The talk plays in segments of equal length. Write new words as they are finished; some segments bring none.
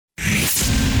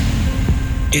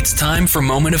It's time for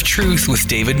Moment of Truth with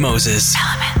David Moses.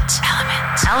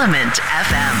 Element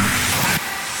FM.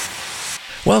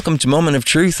 Welcome to Moment of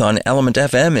Truth on Element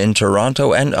FM in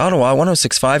Toronto and Ottawa,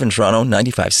 106.5 in Toronto,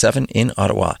 95.7 in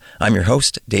Ottawa. I'm your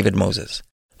host, David Moses.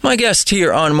 My guest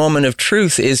here on Moment of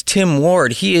Truth is Tim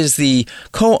Ward. He is the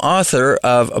co-author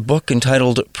of a book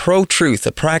entitled Pro-Truth,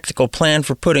 a practical plan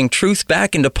for putting truth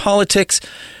back into politics,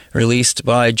 released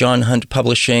by John Hunt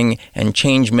Publishing and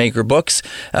Changemaker Books.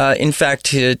 In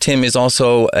fact, Tim is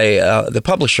also the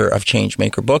publisher of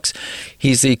Changemaker Books.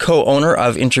 He's the co-owner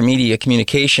of Intermedia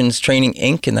Communications Training,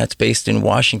 Inc., and that's based in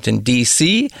Washington,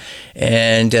 D.C.,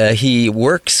 and he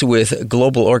works with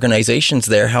global organizations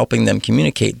there, helping them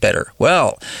communicate better.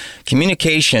 Well,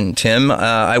 communication, Tim,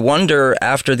 I wonder,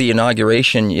 after the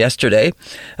inauguration yesterday,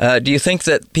 do you think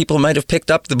that people might have picked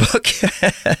up the book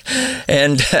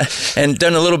and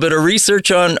done a little bit of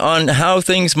research on how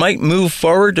things might move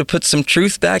forward to put some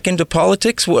truth back into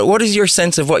politics? What is your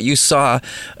sense of what you saw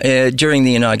during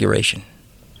the inauguration?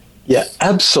 Yeah,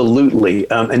 absolutely.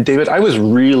 And David, I was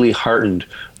really heartened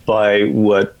by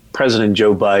what President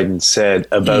Joe Biden said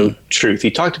about truth.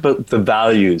 He talked about the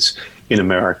values in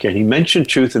America, and he mentioned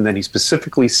truth, and then he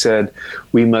specifically said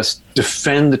we must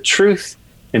defend the truth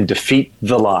and defeat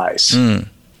the lies.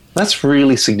 That's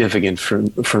really significant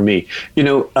for me. You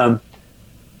know,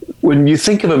 when you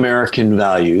think of American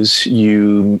values,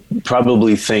 you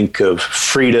probably think of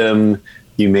freedom.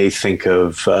 You may think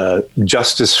of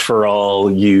justice for all.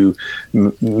 You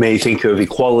may think of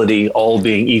equality, all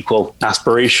being equal,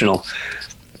 aspirational.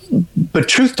 But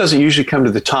truth doesn't usually come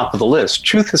to the top of the list.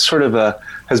 Truth is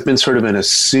has been sort of an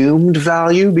assumed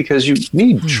value because you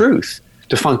need truth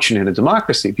to function in a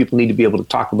democracy. People need to be able to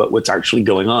talk about what's actually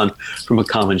going on from a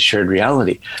common shared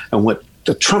reality. And what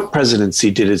the Trump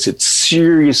presidency did is it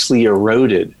seriously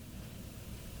eroded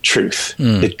truth.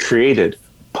 It created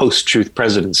post-truth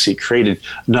presidency, created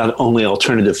not only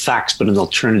alternative facts, but an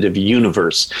alternative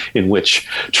universe in which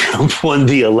Trump won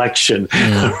the election,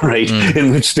 right?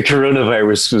 In which the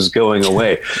coronavirus was going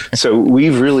away. So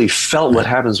we've really felt what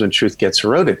happens when truth gets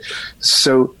eroded.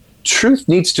 So truth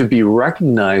needs to be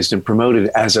recognized and promoted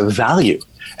as a value.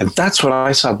 And that's what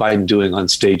I saw Biden doing on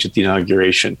stage at the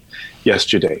inauguration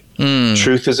yesterday.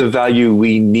 Truth is a value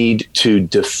we need to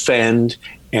defend,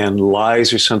 and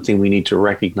lies are something we need to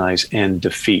recognize and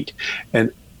defeat.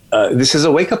 And this is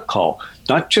a wake-up call,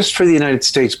 not just for the United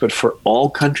States, but for all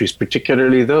countries,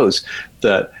 particularly those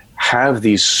that have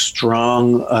these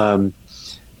strong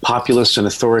populist and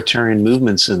authoritarian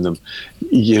movements in them,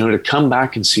 you know, to come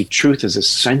back and see truth is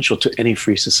essential to any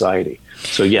free society.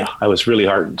 So yeah, I was really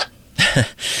heartened.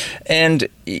 And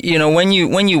you know, when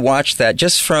you watch that,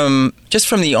 just from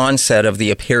the onset of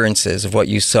the appearances of what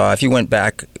you saw, if you went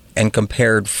back and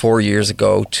compared 4 years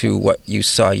ago to what you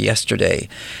saw yesterday,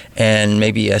 and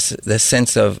maybe the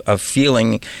sense of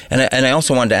feeling, and I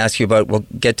also wanted to ask you about, we'll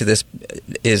get to this,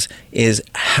 is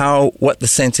what the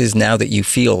sense is now that you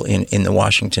feel in the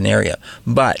Washington area.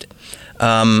 But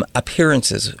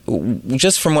appearances,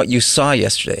 just from what you saw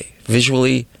yesterday,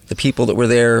 visually, the people that were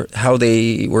there, how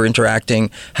they were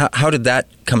interacting, how did that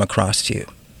come across to you?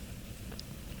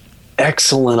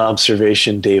 Excellent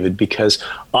observation, David, because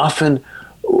often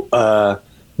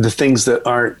the things that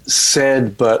aren't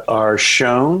said but are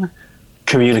shown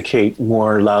communicate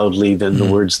more loudly than the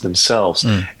words themselves.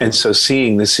 And so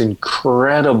seeing this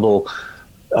incredible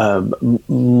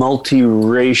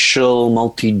multiracial,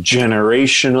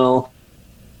 multi-generational,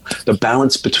 the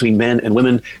balance between men and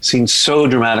women seen so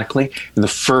dramatically in the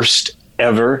first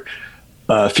ever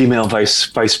female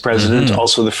vice president,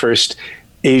 also the first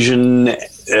Asian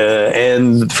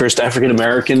and the first African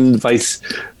American vice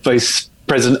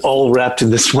president, all wrapped in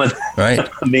this one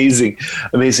amazing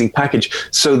package.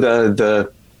 So the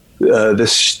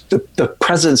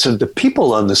presence of the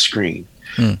people on the screen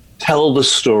tell the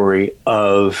story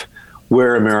of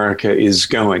where America is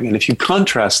going. And if you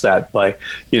contrast that by,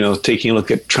 you know, taking a look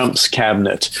at Trump's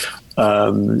cabinet,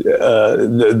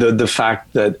 the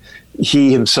fact that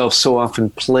he himself so often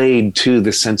played to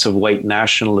the sense of white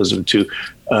nationalism, to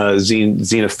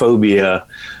xenophobia,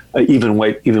 even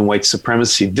white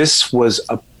supremacy. This was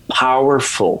a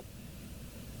powerful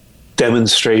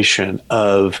demonstration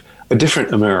of a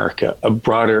different America, a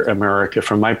broader America,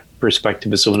 from my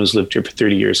perspective as someone who's lived here for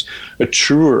 30 years, a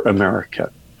truer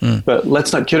America. But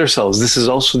let's not kid ourselves. This is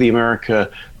also the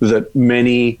America that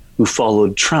many who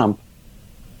followed Trump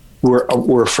were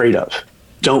afraid of,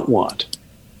 don't want.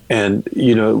 And,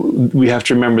 you know, we have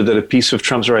to remember that a piece of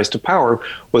Trump's rise to power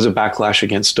was a backlash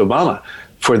against Obama.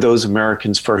 For those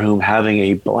Americans for whom having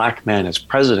a black man as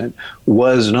president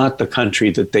was not the country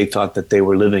that they thought that they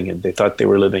were living in. They thought they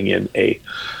were living in a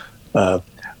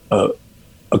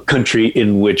a country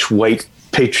in which white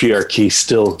patriarchy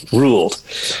still ruled.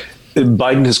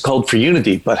 Biden has called for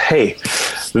unity, but hey,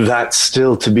 that's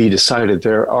still to be decided.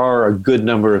 There are a good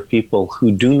number of people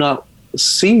who do not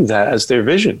see that as their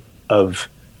vision of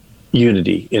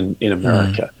unity in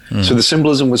America. So the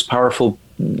symbolism was powerful,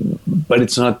 but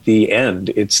it's not the end.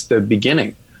 It's the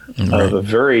beginning of a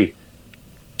very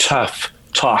tough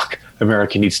talk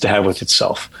America needs to have with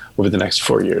itself over the next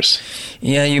 4 years.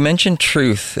 Yeah, you mentioned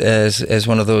truth as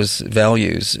one of those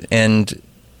values, and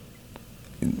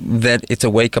that it's a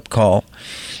wake-up call.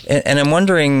 And I'm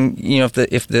wondering, if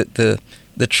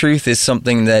the truth is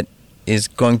something that is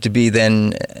going to be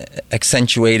then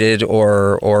accentuated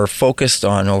or focused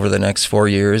on over the next 4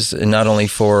 years, and not only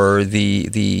for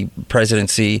the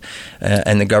presidency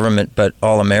and the government, but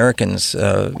all Americans,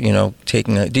 do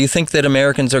you think that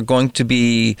Americans are going to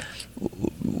be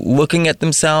looking at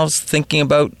themselves, thinking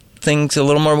about things a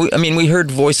little more? I mean, we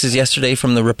heard voices yesterday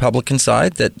from the Republican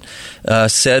side that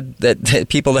said that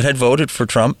people that had voted for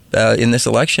Trump in this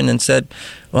election and said,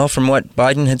 well, from what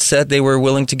Biden had said, they were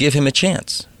willing to give him a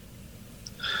chance.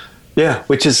 Yeah,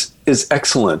 which is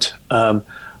excellent. I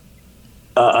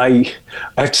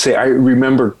have to say, I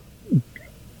remember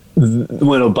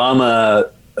when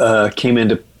Obama came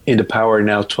into power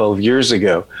now 12 years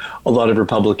ago, a lot of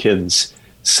Republicans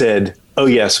said, oh,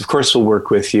 yes, of course we'll work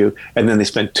with you. And then they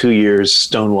spent 2 years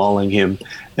stonewalling him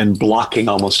and blocking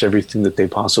almost everything that they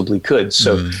possibly could.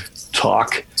 So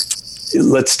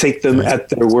let's take them at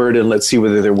their word, and let's see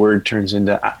whether their word turns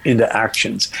into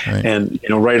actions. Right. And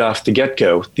right off the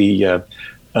get-go,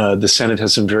 the Senate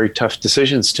has some very tough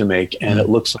decisions to make, and it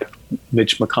looks like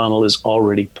Mitch McConnell is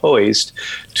already poised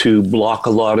to block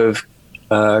a lot of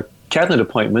cabinet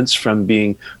appointments from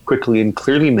being quickly and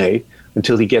clearly made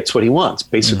until he gets what he wants.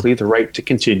 Basically, the right to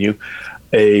continue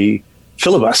a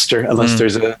filibuster unless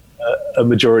there's a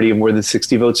majority of more than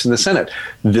 60 votes in the Senate.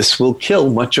 This will kill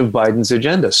much of Biden's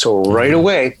agenda. So right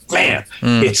away, bam,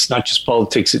 it's not just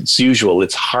politics, it's usual.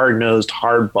 It's hard-nosed,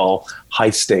 hardball,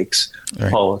 high-stakes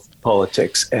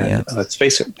politics. And let's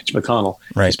face it, Mitch McConnell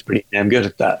is pretty damn good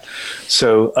at that.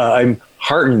 So I'm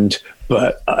heartened,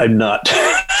 but I'm not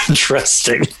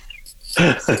trusting.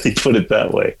 Let me put it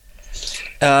that way.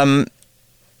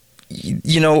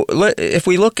 If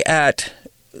we look at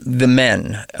the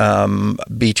men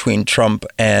between Trump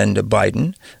and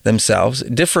Biden themselves,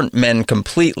 different men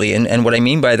completely. And what I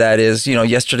mean by that is,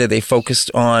 yesterday they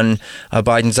focused on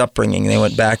Biden's upbringing. They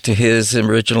went back to his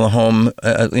original home,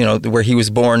 where he was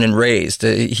born and raised.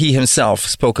 He himself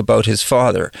spoke about his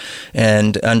father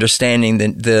and understanding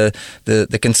the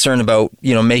concern about,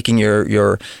 making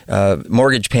your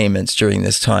mortgage payments during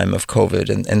this time of COVID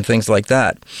and things like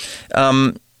that.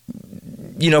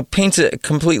 Paints a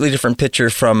completely different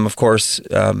picture from, of course,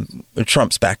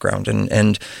 Trump's background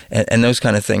and those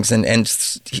kind of things. And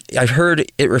I've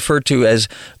heard it referred to as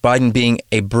Biden being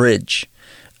a bridge.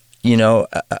 Do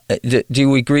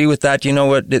you agree with that? Do you know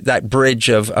what that bridge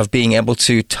of being able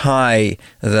to tie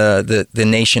the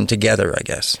nation together, I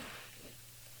guess?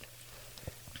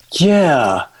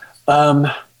 Yeah.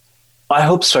 I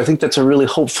hope so. I think that's a really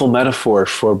hopeful metaphor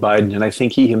for Biden. And I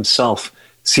think he himself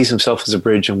sees himself as a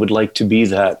bridge and would like to be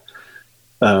that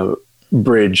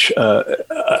bridge.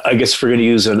 I guess if we're going to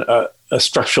use a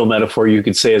structural metaphor, you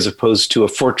could say, as opposed to a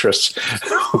fortress,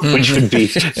 which would be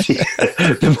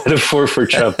the metaphor for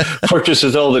Trump. Fortress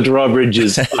is all the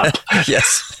drawbridges up.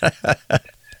 Yes.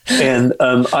 And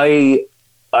I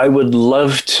would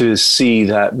love to see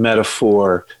that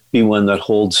metaphor be one that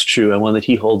holds true and one that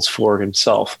he holds for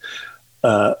himself.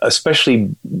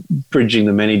 Especially bridging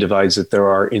the many divides that there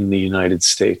are in the United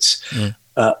States.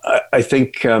 I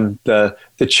think the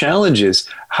challenge is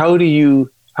how do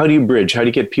you bridge? How do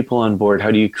you get people on board?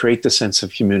 How do you create the sense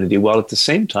of community while at the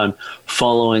same time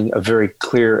following a very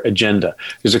clear agenda?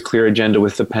 There's a clear agenda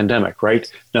with the pandemic,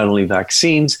 right? Not only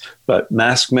vaccines, but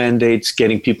mask mandates,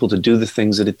 getting people to do the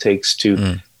things that it takes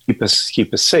to keep us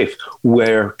safe.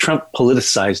 Where Trump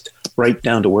politicized right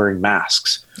down to wearing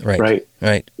masks, right?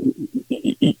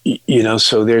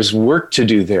 So there's work to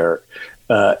do there.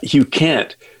 You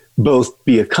can't both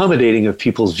be accommodating of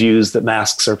people's views that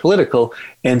masks are political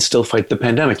and still fight the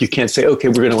pandemic. You can't say, okay,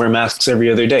 we're going to wear masks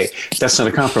every other day. That's not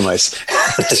a compromise.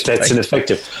 That's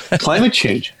ineffective. Climate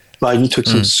change. Biden took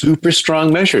some super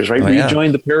strong measures, right? We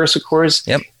joined the Paris Accords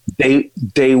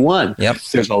day one.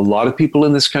 There's a lot of people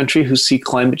in this country who see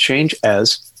climate change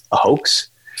as a hoax,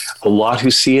 a lot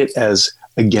who see it as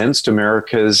against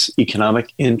America's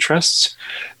economic interests.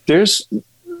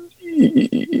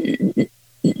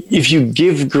 If you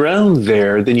give ground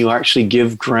there, then you actually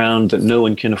give ground that no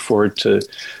one can afford to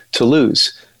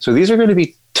lose. So these are going to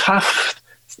be tough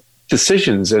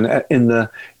decisions. And in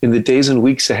the days and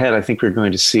weeks ahead, I think we're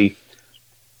going to see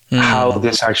how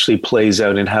this actually plays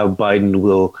out and how Biden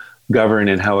will govern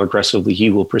and how aggressively he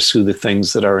will pursue the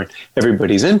things that are in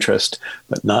everybody's interest,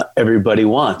 but not everybody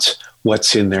wants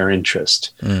what's in their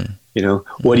interest.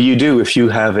 What do you do if you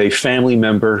have a family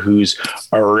member who's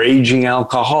a raging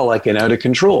alcoholic and out of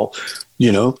control?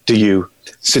 Do you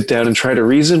sit down and try to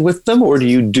reason with them, or do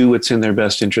you do what's in their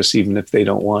best interest even if they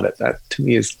don't want it? That, to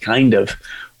me, is kind of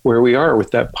where we are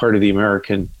with that part of the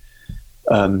American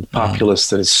populace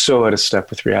that is so out of step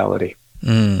with reality.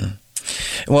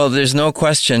 Well, there's no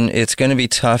question it's going to be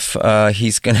tough.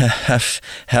 He's going to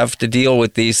have to deal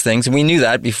with these things. And we knew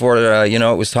that before,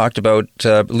 it was talked about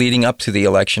leading up to the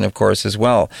election, of course, as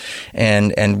well.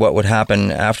 And what would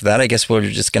happen after that. I guess we're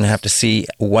just going to have to see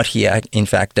what he, in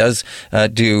fact, does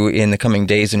do in the coming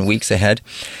days and weeks ahead.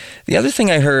 The other thing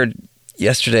I heard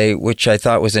yesterday, which I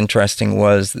thought was interesting,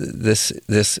 was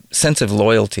this sense of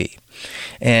loyalty.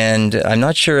 And I'm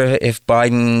not sure if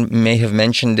Biden may have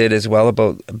mentioned it as well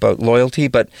about loyalty,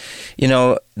 but,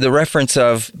 the reference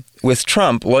of, with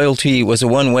Trump, loyalty was a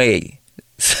one-way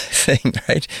thing,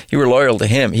 right? You were loyal to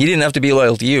him. He didn't have to be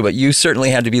loyal to you, but you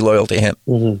certainly had to be loyal to him.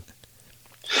 Mm-hmm.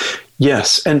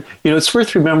 Yes. And, it's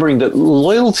worth remembering that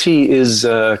loyalty is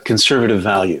a conservative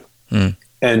value.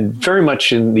 And very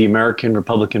much in the American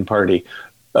Republican Party,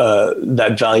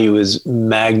 that value is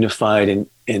magnified and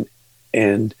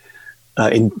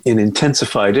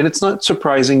intensified. And it's not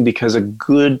surprising because a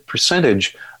good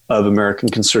percentage of American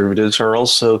conservatives are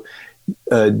also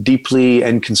deeply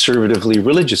and conservatively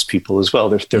religious people as well.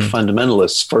 They're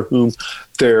fundamentalists for whom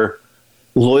their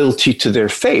loyalty to their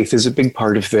faith is a big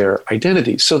part of their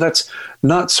identity. So that's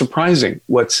not surprising.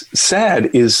 What's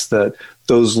sad is that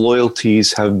those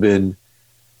loyalties have been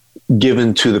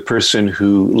given to the person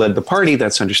who led the party.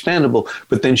 That's understandable,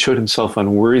 but then showed himself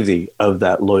unworthy of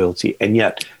that loyalty. And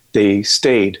yet they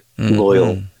stayed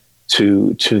loyal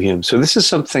to him. So this is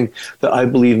something that I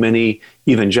believe many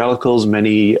evangelicals,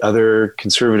 many other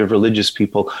conservative religious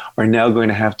people are now going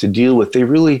to have to deal with. They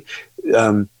really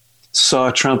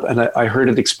saw Trump, and I heard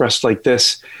it expressed like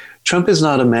this: Trump is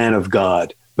not a man of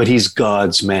God, but he's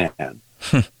God's man.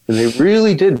 And they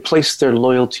really did place their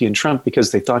loyalty in Trump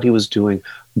because they thought he was doing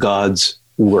God's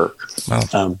work.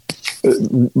 Wow.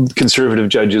 Conservative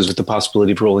judges, with the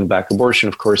possibility of rolling back abortion,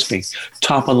 of course, being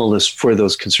top on the list for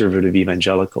those conservative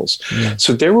evangelicals. Yeah.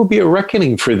 So there will be a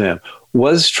reckoning for them.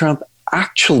 Was Trump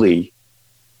actually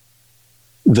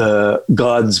the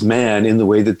God's man in the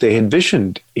way that they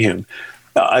envisioned him?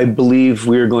 I believe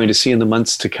we're going to see in the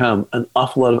months to come an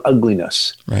awful lot of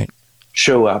ugliness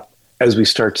show up as we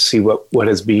start to see what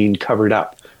has been covered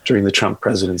up during the Trump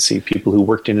presidency. People who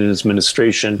worked in his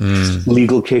administration,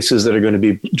 legal cases that are going to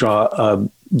be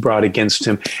brought against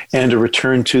him, and a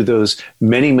return to those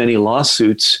many, many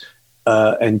lawsuits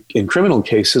and in criminal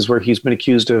cases where he's been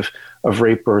accused of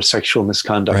rape or sexual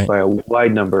misconduct by a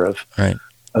wide number of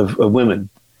women.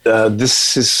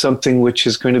 This is something which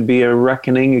is going to be a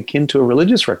reckoning akin to a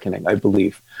religious reckoning, I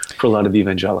believe, for a lot of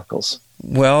evangelicals.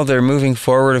 Well, they're moving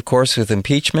forward, of course, with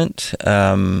impeachment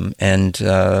and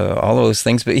all those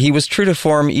things. But he was true to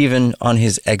form even on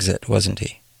his exit, wasn't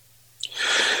he?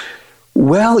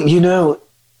 Well,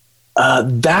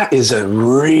 that is a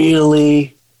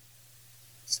really...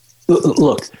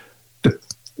 Look,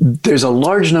 there's a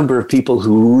large number of people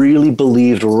who really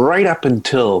believed right up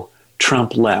until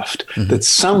Trump left that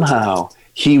somehow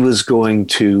he was going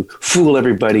to fool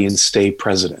everybody and stay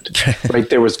president, right?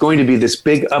 There was going to be this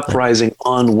big uprising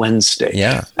on Wednesday.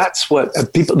 Yeah. That's what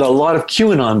a lot of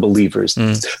QAnon believers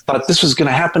thought this was going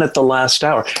to happen at the last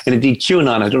hour. And indeed,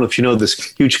 QAnon, I don't know if you know this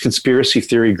huge conspiracy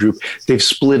theory group, they've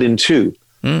split in two.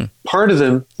 Part of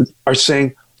them are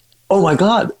saying, oh my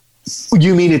God,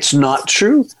 you mean it's not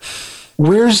true?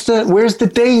 Where's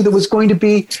the day that was going to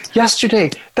be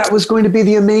yesterday? That was going to be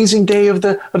the amazing day of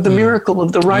the miracle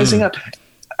of the rising up.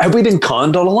 Have we been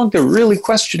conned all along? They're really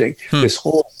questioning this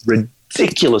whole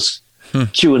ridiculous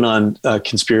QAnon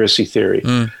conspiracy theory.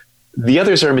 The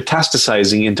others are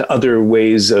metastasizing into other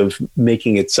ways of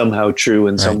making it somehow true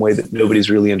in some way that nobody's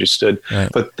really understood. Right.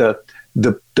 But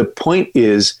the point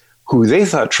is, who they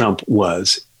thought Trump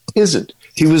isn't.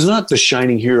 He was not the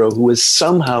shining hero who was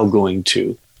somehow going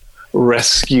to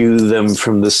rescue them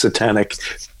from the satanic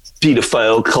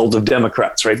pedophile cult of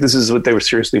Democrats, right? This is what they were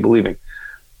seriously believing.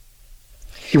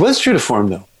 He was true to form,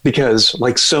 though, because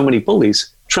like so many bullies,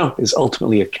 Trump is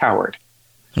ultimately a coward.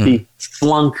 He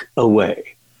slunk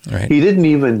away. Right. He didn't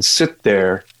even sit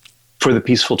there for the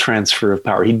peaceful transfer of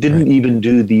power. He didn't even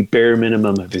do the bare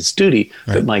minimum of his duty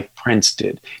that Mike Pence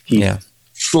did. He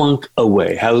slunk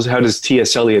away. How does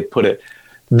T.S. Eliot put it?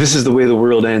 this is the way the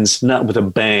world ends, not with a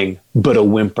bang, but a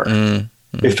whimper.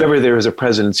 Mm-hmm. If ever there was a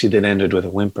presidency that ended with a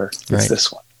whimper, it's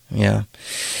this one. Yeah,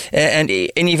 and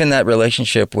even that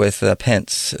relationship with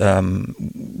Pence, Pence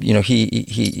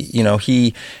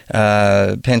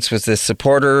was this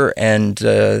supporter, and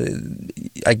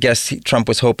I guess Trump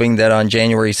was hoping that on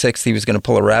January 6th he was going to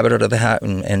pull a rabbit out of the hat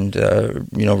and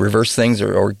reverse things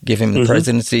or give him the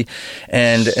presidency,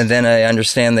 and then I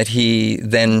understand that he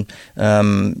then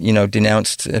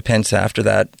denounced Pence after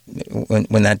that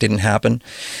when that didn't happen.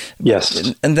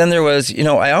 Yes, and then there was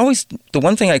the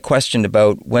one thing I questioned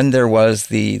about when there was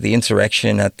the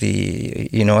insurrection at the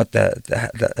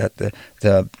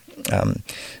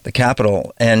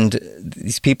Capitol, and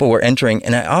these people were entering,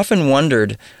 and I often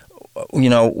wondered,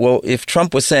 well, if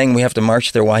Trump was saying we have to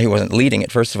march there, why he wasn't leading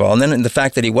it, first of all, and then the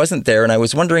fact that he wasn't there, and I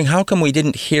was wondering how come we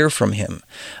didn't hear from him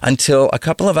until a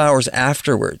couple of hours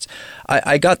afterwards.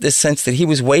 I got this sense that he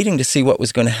was waiting to see what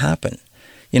was going to happen.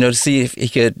 To see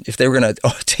if they were going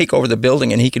to take over the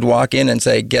building and he could walk in and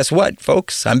say, "Guess what,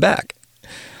 folks, I'm back."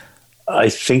 I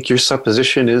think your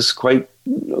supposition is quite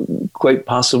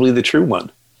possibly the true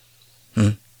one.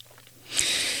 Hmm.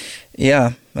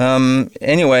 Yeah.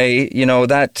 Anyway,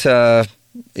 that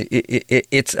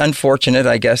it's unfortunate,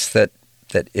 I guess, that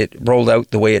it rolled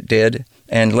out the way it did.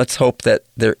 And let's hope that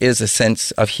there is a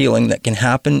sense of healing that can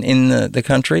happen in the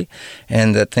country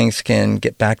and that things can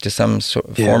get back to some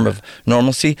form of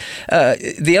normalcy.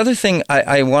 The other thing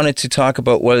I wanted to talk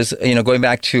about was, going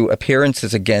back to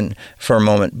appearances again for a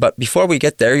moment. But before we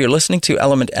get there, you're listening to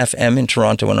Element FM in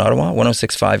Toronto and Ottawa,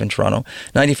 106.5 in Toronto,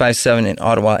 95.7 in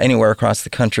Ottawa, anywhere across the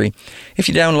country. If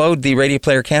you download the Radio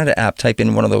Player Canada app, type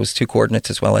in one of those two coordinates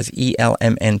as well as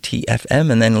ELMNT-FM,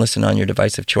 and then listen on your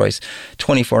device of choice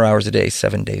 24 hours a day,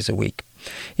 7 days a week.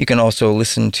 You can also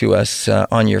listen to us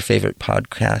on your favorite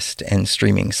podcast and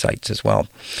streaming sites as well.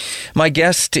 My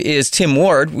guest is Tim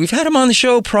Ward. We've had him on the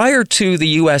show prior to the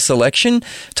U.S. election,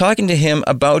 talking to him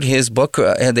about his book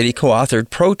that he co-authored,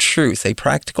 Pro-Truth, A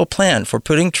Practical Plan for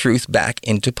Putting Truth Back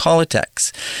into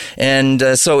Politics. And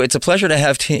so it's a pleasure to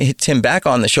have Tim back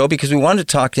on the show because we wanted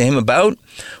to talk to him about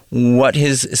what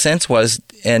his sense was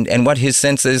and what his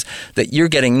sense is that you're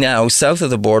getting now south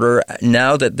of the border,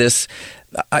 now that this...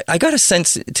 I got a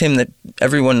sense, Tim, that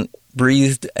everyone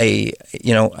breathed a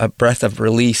breath of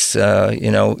release,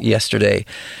 yesterday,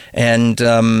 and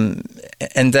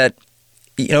that,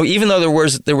 even though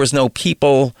there was no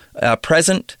people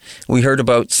present, we heard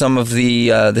about some of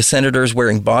the senators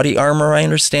wearing body armor. I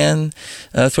understand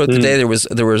throughout the day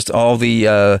there was all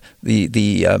the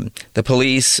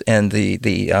police and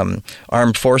the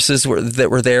armed forces that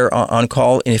were there on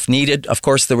call if needed. Of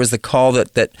course, there was the call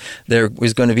that there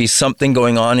was going to be something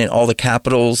going on in all the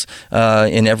capitals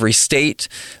in every state.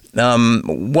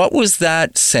 What was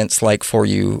that sense like for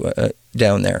you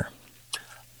down there?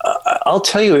 I'll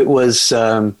tell you, it was,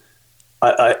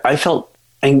 I felt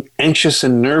anxious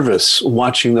and nervous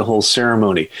watching the whole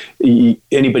ceremony.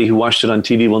 Anybody who watched it on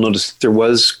TV will notice that there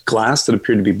was glass that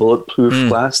appeared to be bulletproof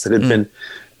glass that had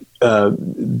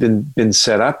been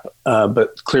set up.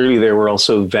 But clearly there were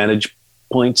also vantage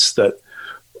points that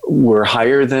were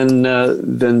higher than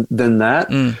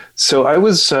that. So I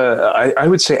was, I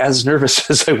would say, as nervous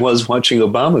as I was watching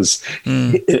Obama's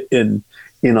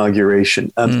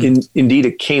inauguration. Indeed,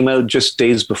 it came out just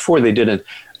days before they did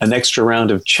an extra round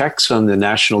of checks on the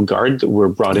National Guard that were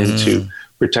brought in to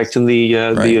protecting the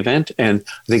event, and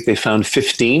I think they found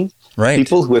 15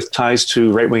 people with ties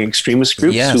to right-wing extremist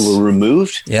groups who were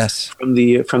removed from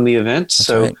the event. That's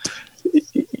so,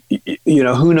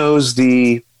 who knows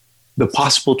the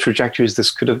possible trajectories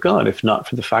this could have gone if not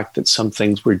for the fact that some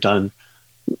things were done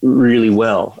really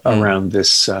well around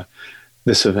this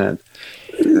event.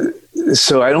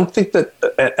 So I don't think that,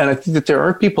 and I think that there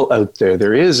are people out there,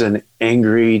 there is an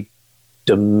angry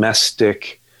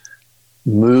domestic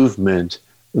movement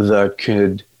that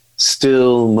could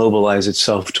still mobilize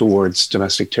itself towards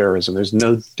domestic terrorism. There's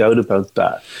no doubt about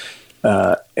that.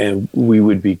 And we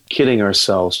would be kidding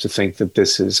ourselves to think that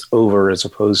this is over as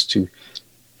opposed to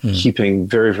keeping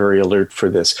very, very alert for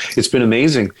this. It's been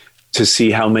amazing to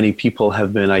see how many people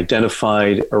have been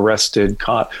identified, arrested,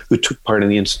 caught, who took part in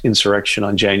the insurrection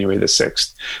on January the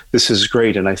 6th. This is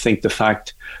great. And I think the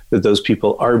fact that those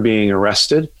people are being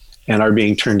arrested and are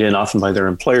being turned in often by their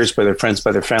employers, by their friends,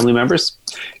 by their family members,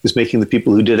 is making the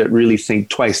people who did it really think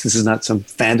twice. This is not some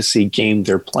fantasy game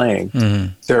they're playing.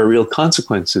 There are real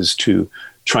consequences to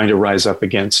trying to rise up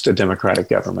against a democratic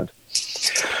government.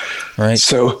 Right.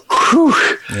 So,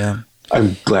 yeah.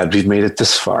 I'm glad we've made it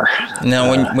this far.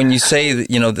 Now, when you say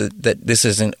that, that this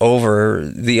isn't over,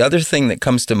 the other thing that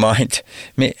comes to mind,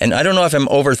 and I don't know if I'm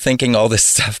overthinking all this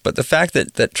stuff, but the fact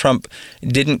that Trump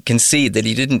didn't concede, that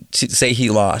he didn't say he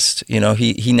lost,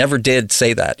 he never did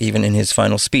say that, even in his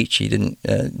final speech. He didn't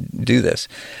do this.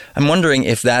 I'm wondering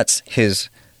if that's his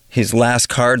last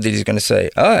card that he's going to say,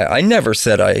 I never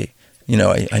said I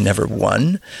never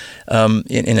won,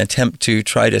 in an attempt to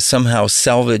try to somehow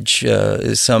salvage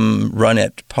some run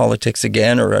at politics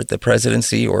again, or at the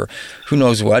presidency, or who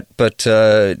knows what. But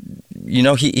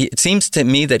it seems to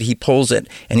me that he pulls it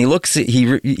and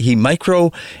he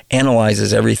micro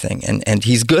analyzes everything, and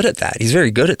he's good at that. He's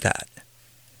very good at that.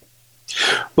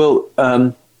 Well,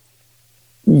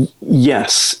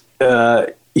 yes,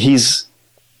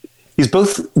 He's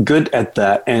both good at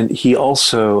that, and he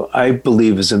also, I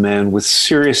believe, is a man with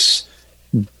serious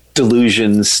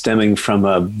delusions stemming from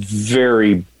a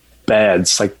very bad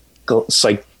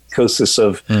psychosis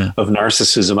of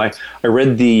narcissism. I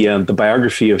read the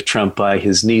biography of Trump by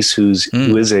his niece, who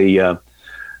is a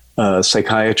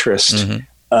psychiatrist,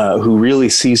 who really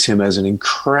sees him as an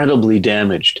incredibly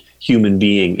damaged human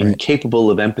being,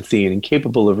 incapable of empathy and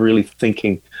incapable of really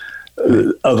thinking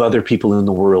of other people in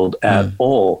the world at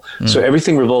all. So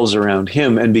everything revolves around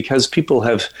him. And because people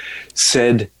have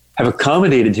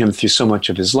accommodated him through so much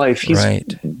of his life, he's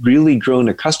really grown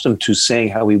accustomed to saying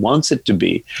how he wants it to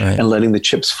be and letting the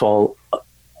chips fall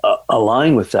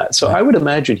align with that. So I would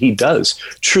imagine he does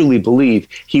truly believe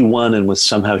he won and was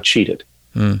somehow cheated.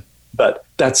 But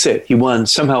that's it. He won.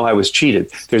 Somehow I was cheated.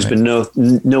 There's been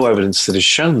no evidence that has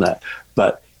shown that.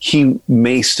 But he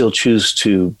may still choose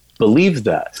to believe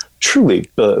that, truly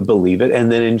believe it,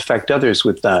 and then infect others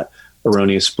with that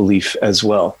erroneous belief as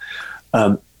well.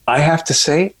 I have to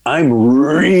say, I'm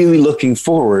really looking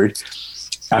forward,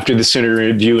 after this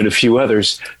interview and a few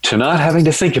others, to not having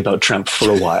to think about Trump for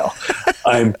a while.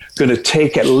 I'm going to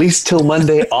take at least till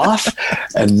Monday off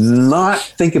and not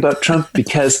think about Trump,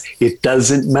 because it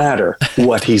doesn't matter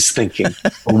what he's thinking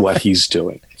or what he's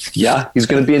doing. Yeah, he's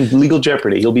going to be in legal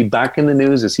jeopardy. He'll be back in the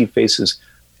news as he faces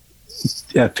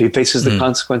the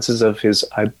consequences of his,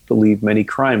 I believe, many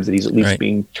crimes that he's at least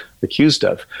being accused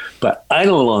of. But I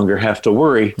no longer have to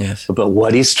worry about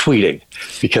what he's tweeting,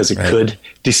 because it could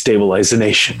destabilize a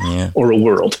nation or a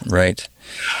world. Right.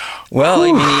 Well,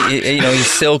 I mean, he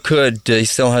still could. He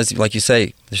still has, like you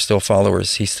say, there's still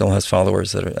followers. He still has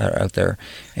followers that are out there,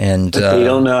 and but they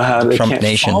don't know how. They Trump can't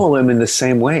Nation. follow him in the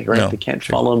same way, right? They can't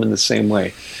follow him in the same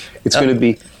way. It's going to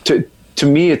be to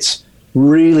me. It's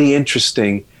really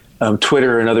interesting.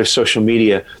 Twitter and other social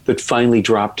media that finally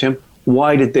dropped him.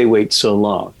 Why did they wait so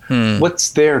long?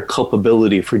 What's their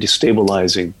culpability for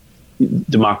destabilizing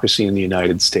democracy in the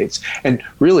United States? And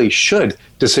really, should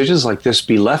decisions like this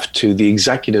be left to the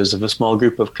executives of a small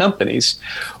group of companies,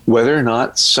 whether or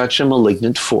not such a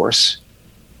malignant force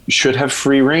should have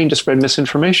free rein to spread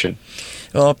misinformation?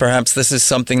 Well, perhaps this is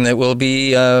something that will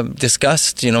be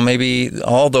discussed. Maybe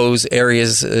all those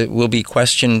areas will be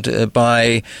questioned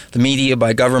by the media,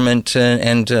 by government,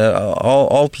 and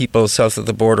all people south of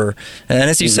the border. And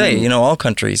as you say, all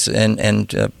countries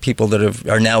and people that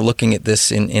are now looking at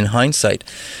this in hindsight.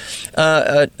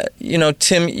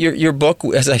 Tim, your book,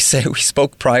 as I say, we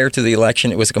spoke prior to the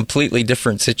election. It was a completely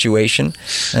different situation,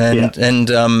 and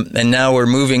now we're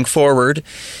moving forward.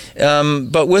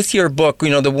 But with your book,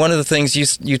 one of the things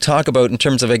you talk about in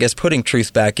terms of, I guess, putting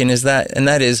truth back in is that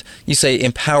you say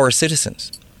empower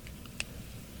citizens.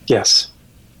 Yes.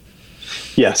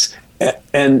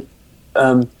 And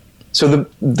so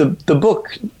the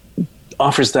book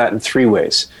offers that in three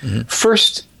ways.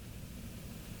 First,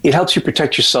 it helps you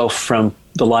protect yourself from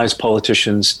the lies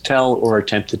politicians tell or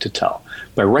attempted to tell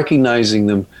by recognizing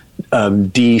them,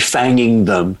 defanging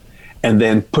them, and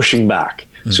then pushing back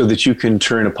so that you can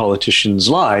turn a politician's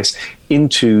lies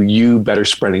into you better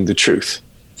spreading the truth.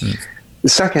 The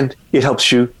second, it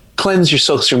helps you cleanse your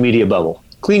social media bubble,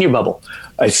 clean your bubble,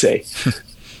 I say.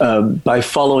 By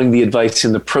following the advice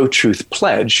in the Pro-Truth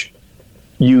Pledge,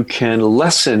 you can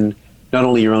lessen not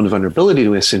only your own vulnerability to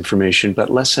misinformation, but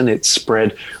lessen its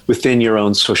spread within your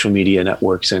own social media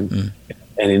networks and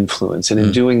influence. And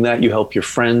in doing that, you help your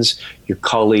friends, your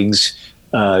colleagues,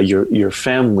 your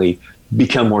family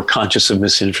become more conscious of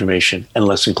misinformation and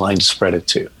less inclined to spread it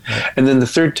too. And then the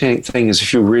third thing is,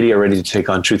 if you really are ready to take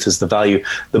on truth as the value,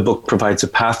 the book provides a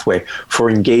pathway for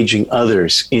engaging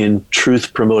others in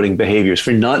truth-promoting behaviors,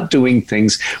 for not doing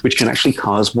things which can actually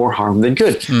cause more harm than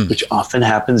good, which often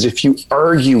happens if you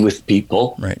argue with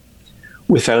people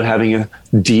without having a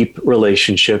deep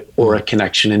relationship or a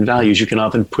connection in values. You can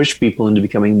often push people into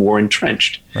becoming more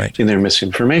entrenched in their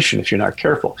misinformation if you're not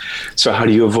careful. So how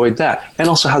do you avoid that? And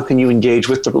also, how can you engage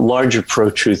with the larger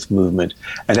pro-truth movement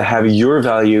and to have your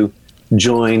value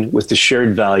join with the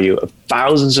shared value of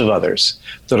thousands of others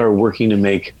that are working to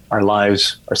make our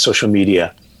lives, our social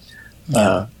media,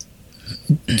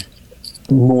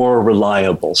 more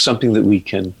reliable, something that we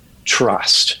can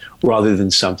trust rather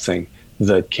than something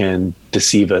that can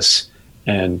deceive us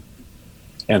and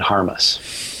harm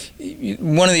us.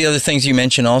 One of the other things you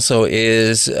mentioned also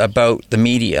is about the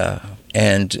media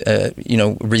and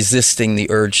resisting the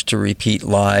urge to repeat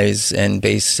lies and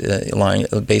baseless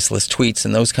tweets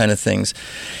and those kind of things.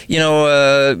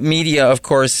 Media, of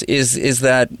course, is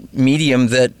that medium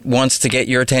that wants to get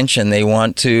your attention. They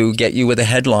want to get you with a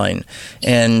headline,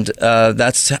 and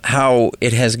that's how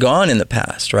it has gone in the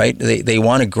past, right? They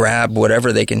want to grab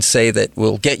whatever they can say that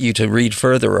will get you to read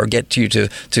further or get you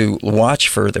to watch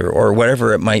further or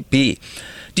whatever it might be.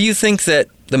 Do you think that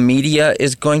the media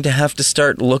is going to have to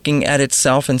start looking at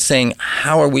itself and saying,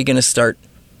 how are we going to start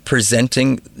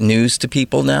presenting news to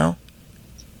people now?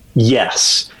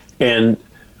 Yes. And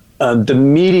the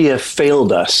media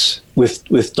failed us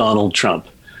with Donald Trump.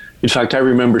 In fact, I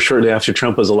remember shortly after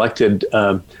Trump was elected,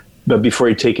 but before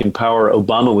he'd taken power,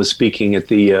 Obama was speaking at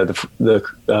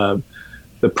the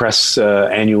press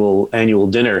annual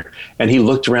dinner, and he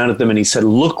looked around at them and he said,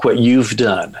 "Look what you've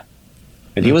done."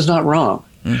 And he was not wrong.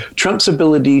 Trump's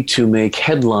ability to make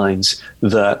headlines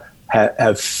that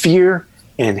have fear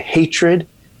and hatred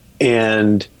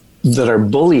and that are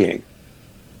bullying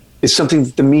is something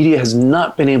that the media has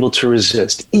not been able to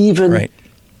resist. Even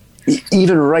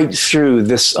right through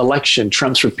this election,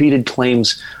 Trump's repeated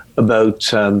claims about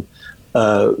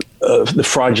the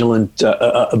fraudulent,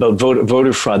 about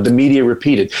voter fraud, the media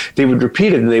repeated. They would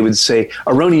repeat it and they would say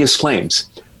erroneous claims.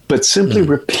 But simply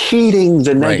repeating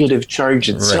the negative charge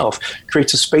itself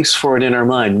creates a space for it in our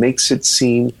mind, makes it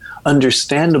seem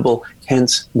understandable,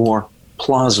 hence more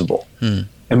plausible.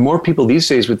 And more people these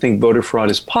days would think voter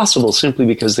fraud is possible simply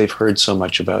because they've heard so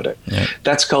much about it.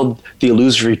 That's called the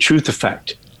illusory truth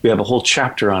effect. We have a whole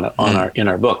chapter on it in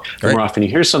our book. The more often you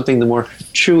hear something, the more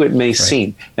true it may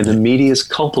seem. And the media is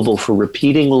culpable for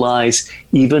repeating lies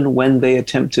even when they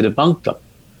attempt to debunk them.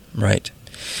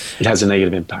 It has a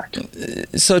negative impact.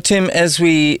 So, Tim, as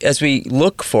we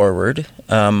look forward,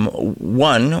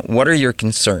 one, what are your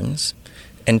concerns?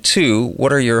 And two,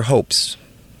 what are your hopes?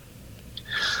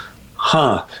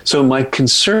 So my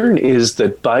concern is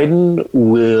that Biden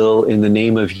will, in the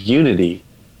name of unity,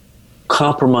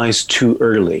 compromise too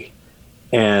early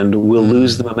and will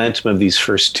lose the momentum of these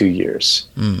first 2 years.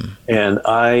 And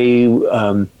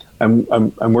I'm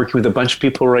working with a bunch of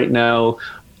people right now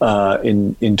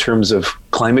in terms of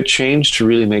climate change to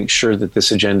really make sure that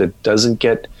this agenda doesn't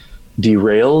get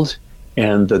derailed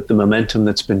and that the momentum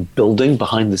that's been building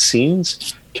behind the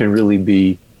scenes can really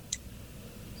be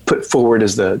put forward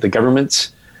as the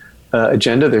government's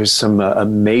agenda. There's some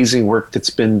amazing work that's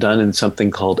been done in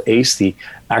something called ACE, the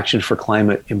Action for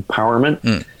Climate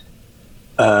Empowerment,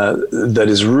 that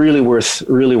is really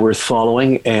worth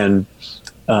following. And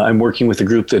I'm working with a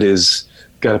group that is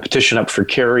got a petition up for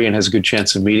Kerry and has a good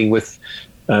chance of meeting with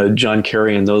John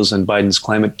Kerry and those on Biden's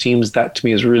climate teams. That, to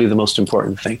me, is really the most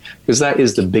important thing, because that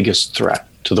is the biggest threat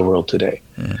to the world today.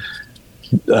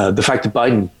 The fact that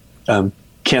Biden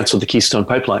canceled the Keystone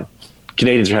Pipeline,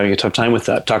 Canadians are having a tough time with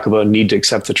that. Talk about a need to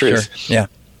accept the truth.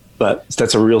 But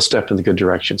that's a real step in the good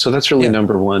direction. So that's really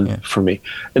number one for me.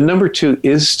 And number two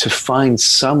is to find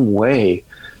some way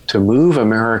to move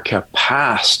America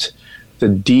past the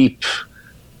deep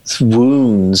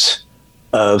wounds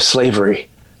of slavery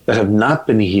that have not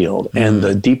been healed and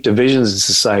the deep divisions in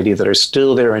society that are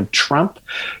still there. And Trump,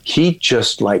 he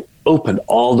just opened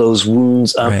all those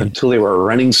wounds up until they were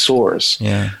running sores.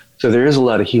 So there is a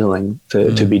lot of healing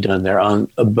to be done there,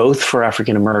 both for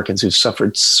African Americans who've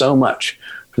suffered so much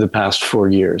for the past 4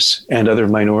 years, and other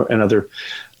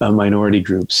minority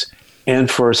groups,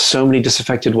 and for so many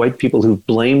disaffected white people who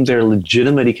blamed their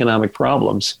legitimate economic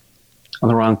problems on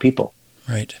the wrong people.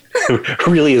 It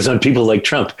really is on people like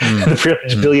Trump, the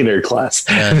privileged billionaire class,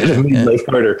 that have made life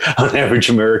harder on average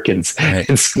Americans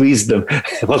and squeezed them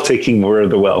while taking more of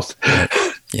the wealth.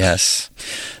 Yes.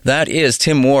 That is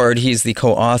Tim Ward. He's the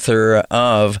co-author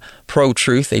of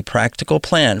Pro-Truth, a practical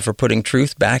plan for putting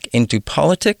truth back into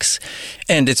politics.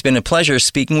 And it's been a pleasure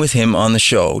speaking with him on the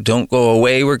show. Don't go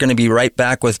away. We're going to be right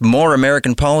back with more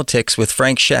American politics with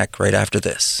Frank Scheck right after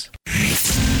this.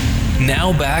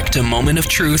 Now back to Moment of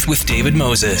Truth with David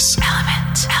Moses.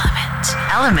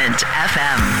 Element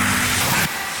FM.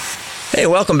 Hey,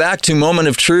 welcome back to Moment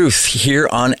of Truth here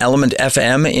on Element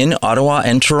FM in Ottawa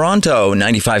and Toronto,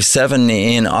 95.7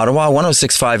 in Ottawa,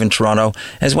 106.5 in Toronto,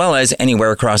 as well as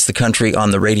anywhere across the country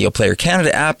on the Radio Player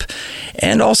Canada app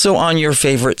and also on your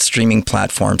favorite streaming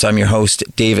platforms. I'm your host,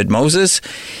 David Moses.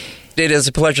 It is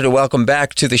a pleasure to welcome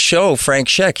back to the show Frank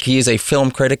Scheck. He is a film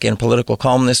critic and political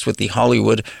columnist with The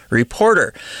Hollywood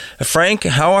Reporter. Frank,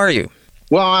 how are you?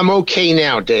 Well, I'm okay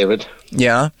now, David.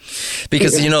 Yeah,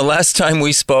 because, last time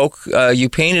we spoke, you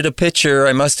painted a picture,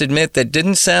 I must admit, that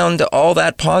didn't sound all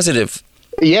that positive.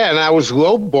 Yeah, and I was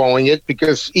lowballing it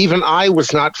because even I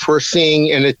was not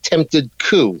foreseeing an attempted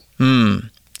coup.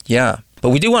 Yeah. But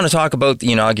we do want to talk about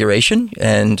the inauguration,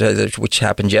 and which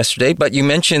happened yesterday. But you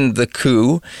mentioned the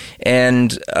coup,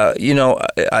 and,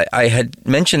 I had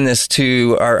mentioned this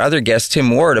to our other guest, Tim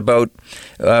Ward, about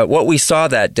what we saw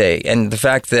that day and the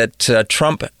fact that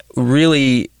Trump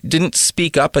really didn't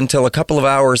speak up until a couple of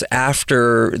hours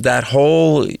after that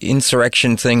whole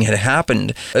insurrection thing had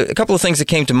happened. A couple of things that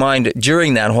came to mind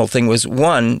during that whole thing was,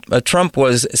 one, Trump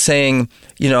was saying,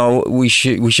 we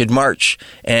should march,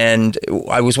 and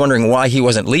I was wondering why he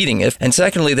wasn't leading it. And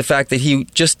secondly, the fact that we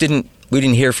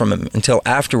didn't hear from him until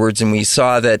afterwards, and we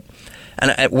saw that.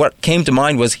 And what came to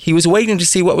mind was he was waiting to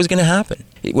see what was going to happen.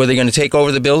 Were they going to take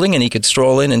over the building and he could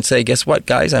stroll in and say, guess what,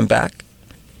 guys, I'm back?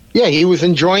 Yeah, he was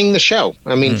enjoying the show.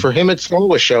 I mean, for him, it's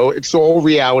all a show. It's all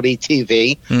reality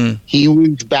TV. He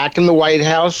was back in the White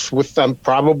House with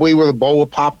probably with a bowl of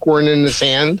popcorn in his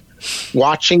hand,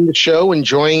 watching the show,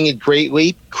 enjoying it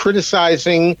greatly,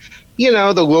 criticizing, the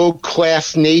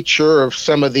low-class nature of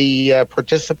some of the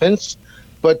participants,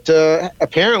 but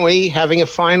apparently having a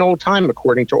fine old time,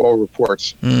 according to all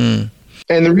reports. And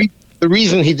the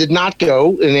reason he did not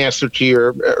go, in answer to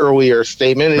your earlier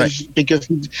statement, is because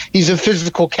he's a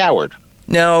physical coward.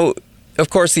 Now, of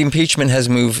course, the impeachment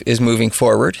is moving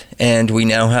forward, and we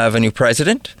now have a new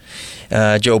president,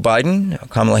 Joe Biden,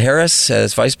 Kamala Harris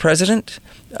as vice president.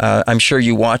 I'm sure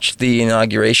you watched the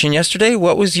inauguration yesterday.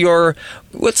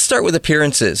 Let's start with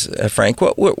appearances, Frank.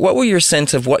 What were your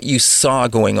sense of what you saw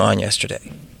going on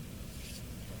yesterday?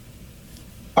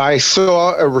 I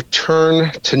saw a return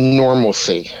to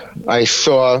normalcy. I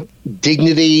saw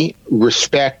dignity,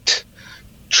 respect,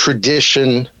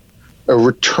 tradition, a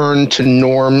return to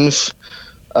norms.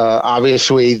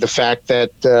 Obviously, the fact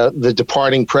that the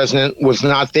departing president was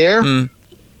not there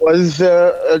was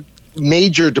a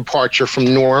major departure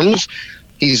from norms.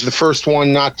 He's the first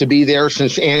one not to be there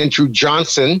since Andrew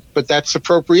Johnson, but that's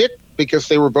appropriate because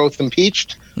they were both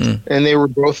impeached and they were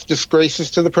both disgraces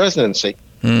to the presidency.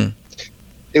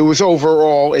 It was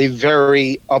overall a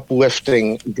very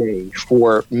uplifting day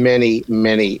for many,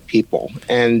 many people.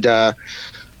 And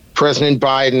President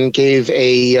Biden gave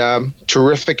a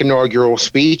terrific inaugural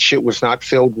speech. It was not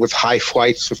filled with high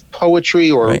flights of poetry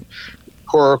or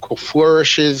rhetorical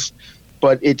flourishes,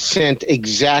 but it sent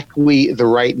exactly the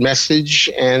right message,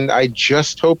 and I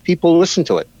just hope people listen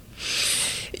to it.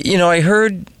 I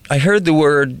heard the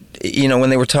word, when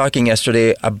they were talking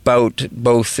yesterday about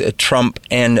both Trump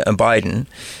and Biden.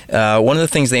 One of the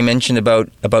things they mentioned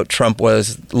about Trump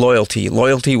was loyalty.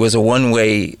 Loyalty was a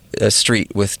one-way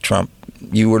street with Trump.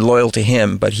 You were loyal to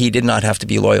him, but he did not have to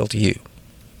be loyal to you.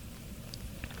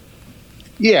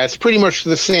 Yeah, it's pretty much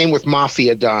the same with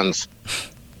mafia dons.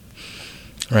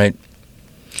 Right.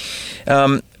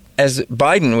 As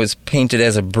Biden was painted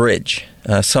as a bridge,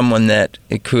 someone that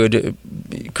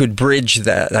could bridge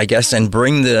that, I guess, and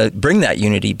bring that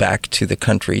unity back to the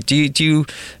country. Do you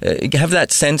have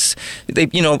that sense? They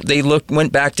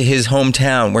went back to his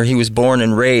hometown where he was born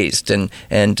and raised, and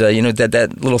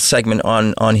that little segment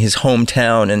on his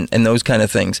hometown and those kind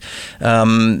of things.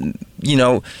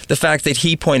 The fact that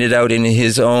he pointed out in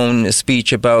his own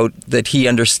speech about that he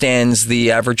understands the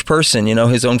average person,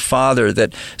 his own father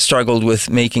that struggled with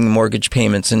making mortgage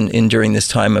payments in during this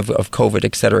time of COVID,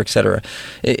 et cetera, et cetera.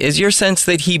 Is your sense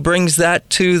that he brings that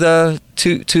to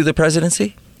the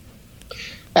presidency?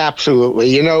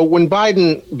 Absolutely. When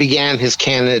Biden began his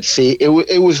candidacy,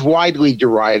 it was widely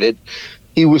derided.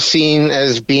 He was seen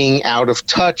as being out of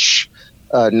touch,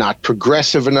 not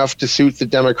progressive enough to suit the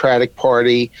Democratic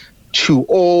Party, too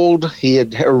old. He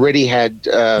had already had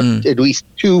at least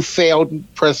two failed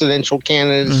presidential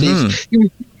candidacies.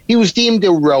 He was deemed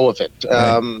irrelevant.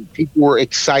 People were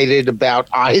excited about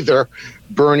either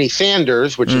Bernie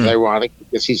Sanders, which is ironic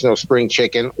because he's no spring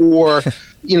chicken, or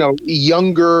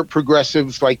younger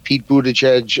progressives like Pete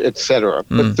Buttigieg, et cetera.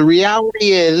 But the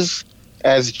reality is,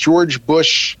 as George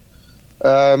Bush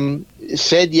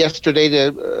said yesterday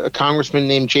to a congressman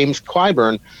named James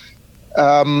Clyburn,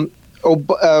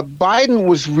 Biden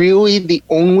was really the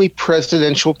only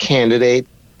presidential candidate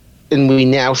and we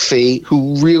now see,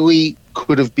 who really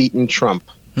could have beaten Trump.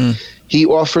 He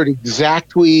offered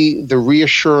exactly the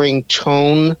reassuring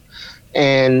tone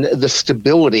and the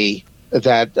stability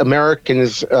that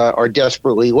Americans are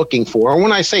desperately looking for. And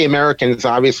when I say Americans,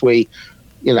 obviously,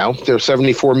 you know, there are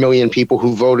 74 million people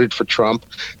who voted for Trump.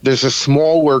 There's a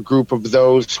smaller group of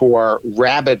those who are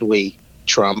rabidly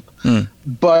Trump.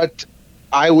 But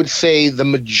I would say the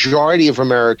majority of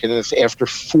Americans, after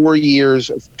 4 years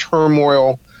of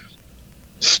turmoil,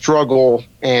 struggle,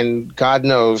 and God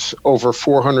knows, over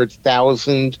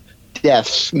 400,000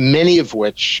 deaths, many of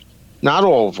which, not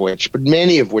all of which, but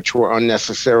many of which were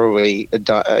unnecessarily,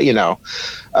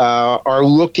 are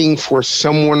looking for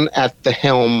someone at the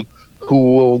helm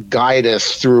who will guide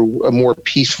us through a more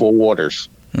peaceful waters.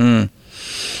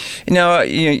 Now,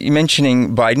 you're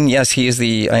mentioning Biden. Yes, he is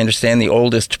I understand, the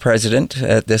oldest president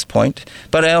at this point.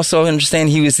 But I also understand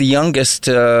he was the youngest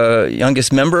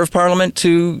member of Parliament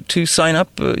to sign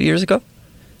up years ago?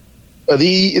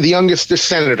 The youngest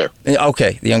senator.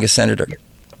 Okay, the youngest senator.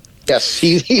 Yes,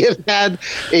 he has had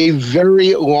a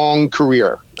very long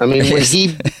career. I mean, when he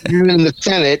began in the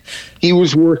Senate, he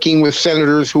was working with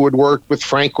senators who had worked with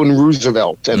Franklin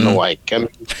Roosevelt and the like. I mean,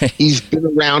 he's been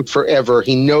around forever.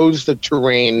 He knows the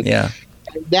terrain. Yeah.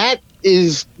 And that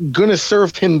is going to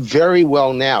serve him very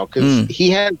well now, because he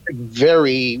has a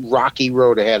very rocky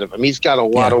road ahead of him. He's got a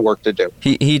lot of work to do.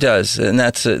 He does, and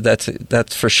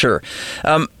that's for sure.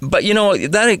 But you know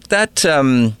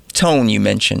that tone you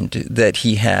mentioned that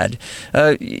he had,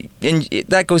 and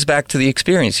that goes back to the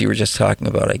experience you were just talking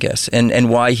about, I guess, and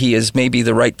why he is maybe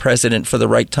the right president for the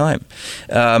right time.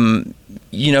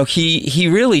 He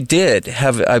really did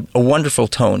have a wonderful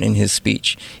tone in his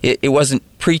speech. It wasn't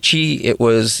preachy. It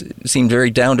seemed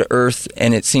very down to earth,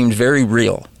 and it seemed very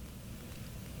real.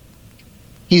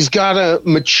 He's got a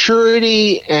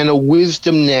maturity and a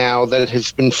wisdom now that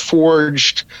has been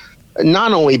forged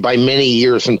not only by many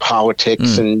years in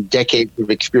politics and decades of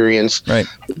experience, right,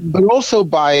 but also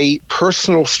by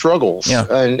personal struggles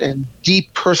and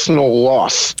deep personal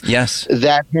loss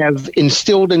that have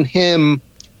instilled in him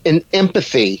an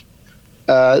empathy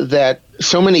that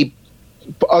so many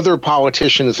other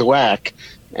politicians lack,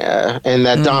 and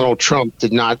that Donald Trump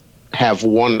did not have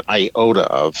one iota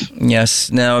of.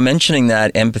 Yes. Now, mentioning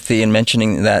that empathy and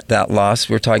mentioning that loss,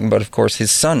 we're talking about, of course,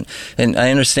 his son. And I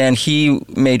understand he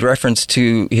made reference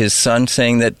to his son,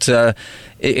 saying that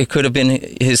it could have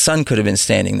been his son could have been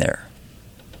standing there.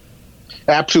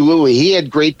 Absolutely. He had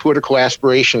great political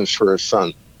aspirations for his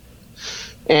son.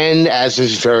 And as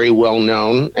is very well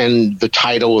known, and the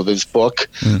title of his book,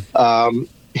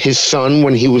 his son,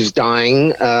 when he was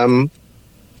dying,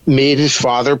 made his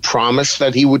father promise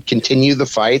that he would continue the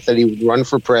fight, that he would run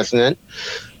for president.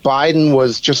 Biden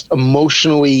was just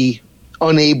emotionally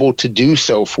unable to do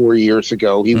so 4 years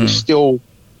ago. He was still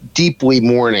deeply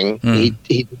mourning. He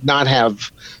did not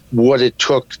have what it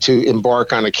took to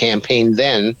embark on a campaign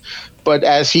then. But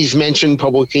as he's mentioned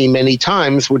publicly many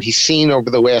times, what he's seen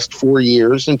over the last 4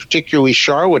 years, and particularly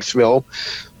Charlottesville,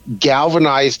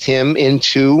 galvanized him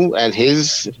into, at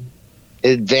his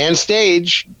advanced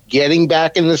age, getting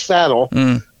back in the saddle,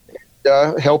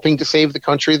 helping to save the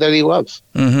country that he loves.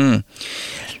 And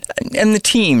the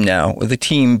team now,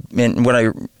 and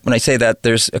when I say that,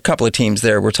 there's a couple of teams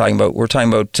there. We're talking about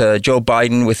Joe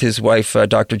Biden with his wife,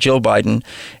 Dr. Jill Biden,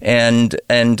 and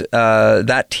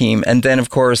that team, and then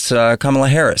of course Kamala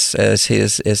Harris as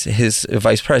his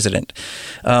vice president.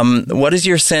 What is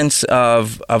your sense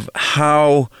of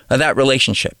how that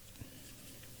relationship?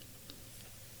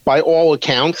 By all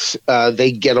accounts,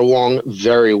 they get along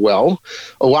very well.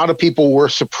 A lot of people were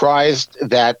surprised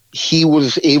that he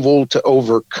was able to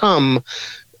overcome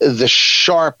the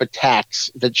sharp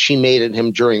attacks that she made at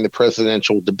him during the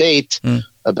presidential debate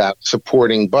about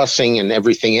supporting busing and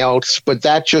everything else. But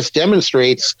that just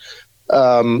demonstrates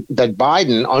that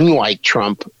Biden, unlike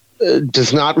Trump,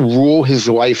 does not rule his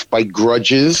life by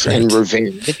grudges and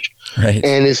revenge,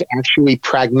 and is actually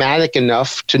pragmatic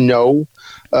enough to know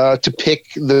to pick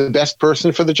the best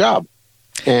person for the job.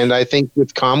 And I think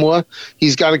with Kamala,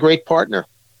 he's got a great partner.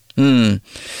 Again,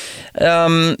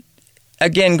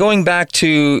 going back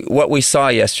to what we saw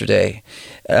yesterday,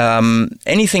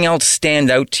 anything else stand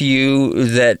out to you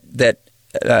that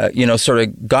sort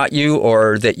of got you,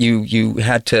 or that you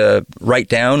had to write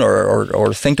down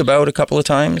or think about a couple of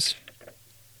times?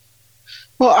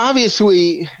 Well,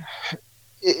 obviously,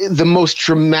 the most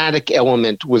dramatic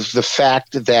element was the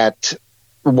fact that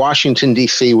Washington,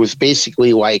 D.C. was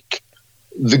basically like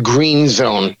the green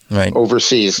zone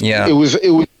overseas. Yeah.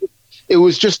 It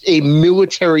was just a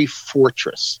military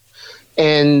fortress.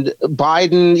 And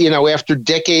Biden, after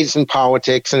decades in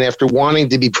politics and after wanting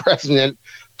to be president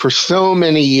for so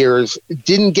many years,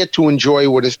 didn't get to enjoy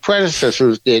what his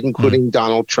predecessors did, including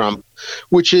Donald Trump,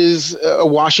 which is a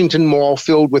Washington Mall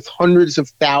filled with hundreds of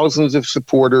thousands of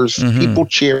supporters, people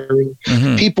cheering,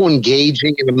 people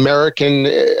engaging in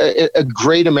a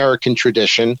great American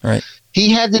tradition. Right. He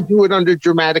had to do it under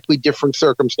dramatically different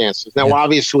circumstances. Now,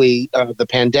 obviously, the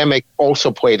pandemic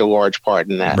also played a large part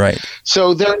in that. Right.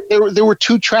 So there were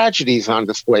two tragedies on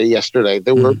display yesterday.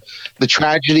 There were the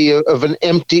tragedy of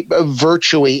a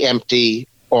virtually empty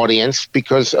audience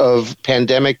because of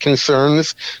pandemic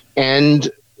concerns, and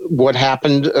what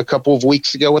happened a couple of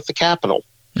weeks ago at the Capitol.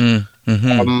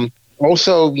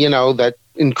 Also, that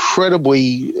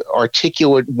incredibly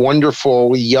articulate,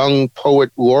 wonderful young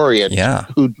poet laureate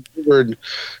who delivered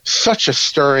such a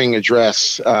stirring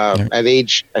address at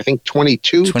age, I think,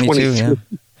 22 23. Yeah.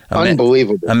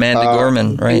 Unbelievable. Amanda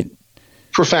Gorman, right?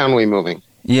 Profoundly moving.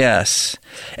 Yes.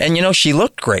 And, she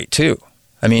looked great, too.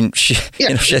 I mean, she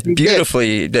had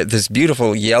this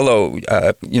beautiful yellow,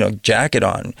 jacket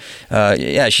on.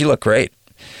 She looked great.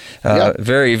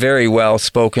 Very, very well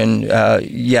spoken.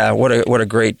 What a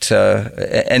great,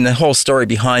 and the whole story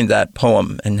behind that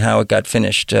poem and how it got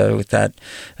finished with that.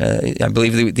 I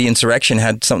believe the insurrection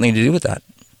had something to do with that.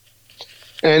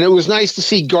 And it was nice to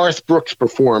see Garth Brooks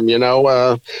perform,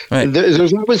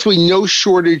 There's obviously no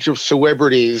shortage of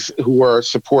celebrities who are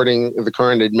supporting the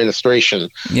current administration.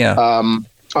 Yeah.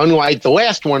 Unlike the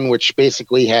last one, which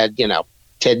basically had,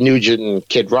 Ted Nugent and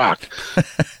Kid Rock.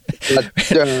 But,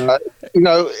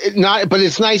 but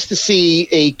it's nice to see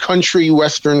a country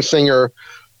western singer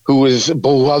who was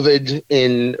beloved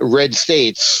in red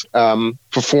states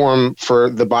perform for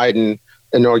the Biden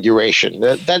inauguration.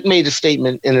 That made a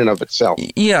statement in and of itself.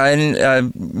 Yeah,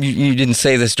 and you didn't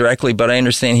say this directly, but I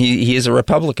understand he is a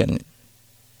Republican.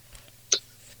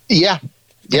 Yeah.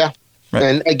 Right.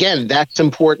 And again, that's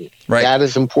important. Right. That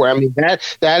is important. I mean,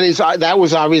 that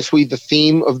was obviously the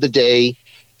theme of the day,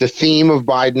 the theme of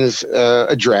Biden's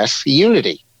address: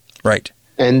 unity. Right.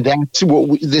 And that's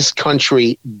what this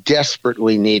country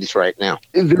desperately needs right now.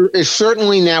 There is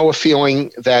certainly now a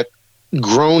feeling that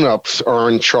grown-ups are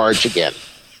in charge again.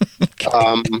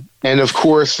 And of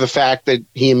course, the fact that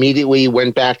he immediately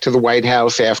went back to the White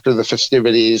House after the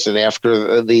festivities and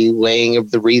after the laying of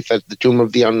the wreath at the Tomb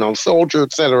of the Unknown Soldier,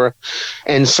 et cetera,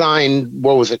 and signed,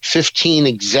 15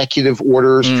 executive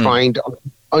orders trying to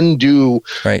undo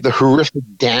the horrific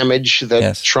damage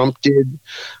that Trump did.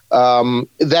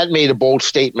 That made a bold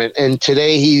statement. And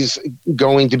today he's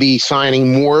going to be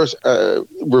signing more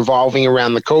revolving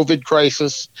around the COVID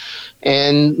crisis.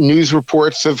 And news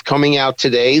reports have coming out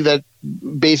today that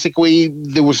basically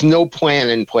there was no plan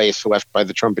in place left by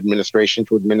the Trump administration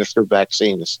to administer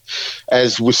vaccines.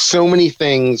 As with so many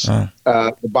things,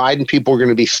 the Biden people are going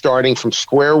to be starting from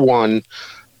square one,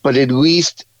 but at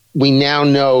least we now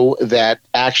know that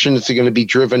actions are going to be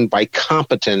driven by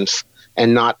competence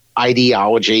and not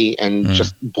ideology and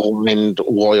just blind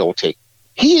loyalty.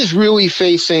 He is really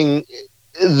facing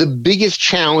the biggest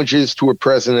challenges to a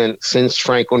president since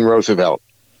Franklin Roosevelt.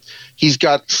 He's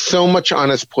got so much on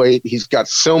his plate. He's got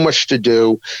so much to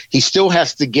do. He still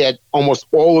has to get almost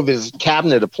all of his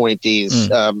cabinet appointees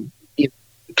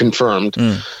confirmed.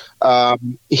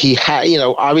 He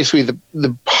obviously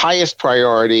the highest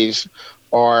priorities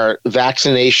are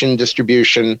vaccination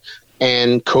distribution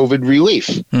and COVID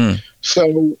relief.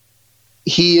 So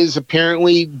he is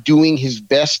apparently doing his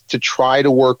best to try to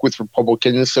work with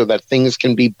Republicans so that things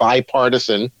can be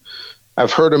bipartisan.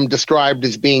 I've heard him described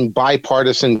as being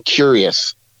bipartisan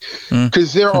curious,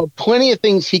 because there are plenty of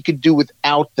things he could do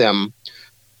without them.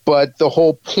 But the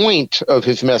whole point of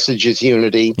his message is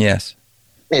unity. Yes.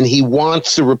 And he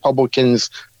wants the Republicans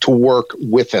to work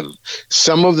with him.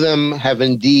 Some of them have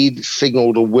indeed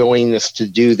signaled a willingness to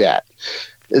do that.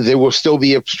 There will still be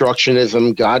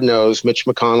obstructionism. God knows Mitch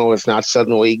McConnell is not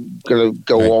suddenly going to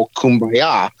go all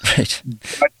kumbaya. Right.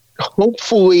 But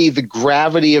hopefully the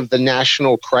gravity of the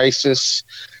national crisis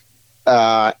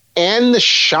and the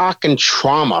shock and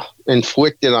trauma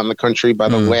inflicted on the country by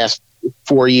the last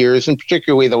 4 years, and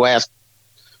particularly the last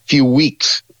few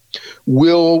weeks,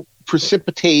 will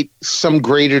precipitate some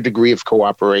greater degree of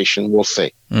cooperation. We'll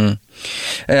see.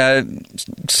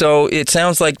 So it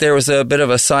sounds like there was a bit of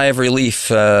a sigh of relief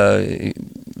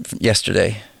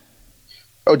yesterday.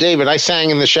 Oh, David, I sang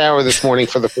in the shower this morning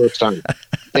for the first time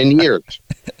in years.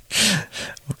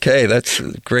 Okay, that's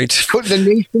great. The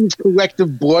nation's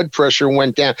collective blood pressure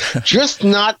went down. Just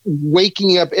not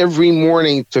waking up every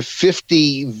morning to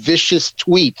 50 vicious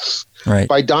tweets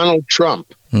by Donald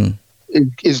Trump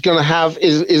is going to have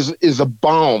is a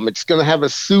balm. It's going to have a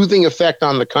soothing effect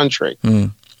on the country.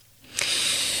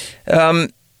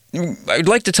 I'd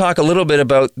like to talk a little bit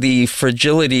about the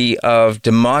fragility of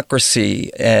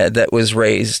democracy that was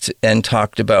raised and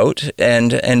talked about,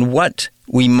 and what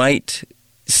we might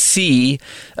see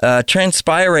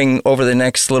transpiring over the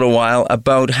next little while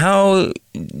about how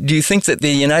do you think that the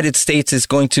United States is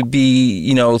going to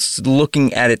be,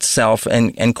 looking at itself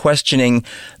and questioning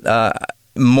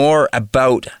more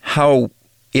about how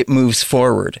it moves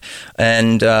forward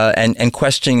and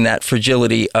questioning that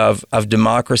fragility of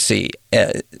democracy.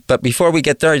 But before we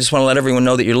get there, I just want to let everyone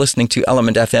know that you're listening to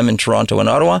Element FM in Toronto and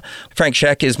Ottawa. Frank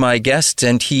Scheck is my guest,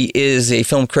 and he is a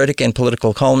film critic and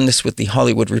political columnist with The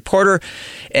Hollywood Reporter,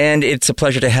 and it's a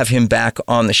pleasure to have him back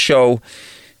on the show.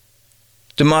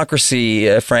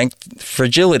 Democracy, Frank,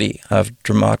 fragility of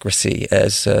democracy,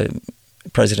 as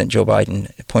President Joe Biden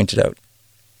pointed out.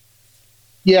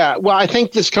 Yeah, well, I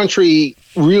think this country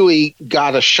really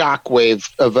got a shockwave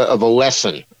of a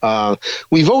lesson.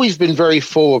 We've always been very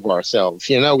full of ourselves.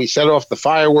 We set off the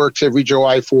fireworks every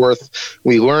July 4th.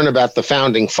 We learn about the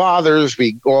founding fathers.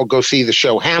 We all go see the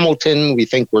show Hamilton. We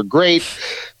think we're great.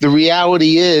 The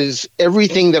reality is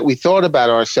everything that we thought about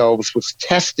ourselves was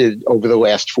tested over the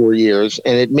last 4 years,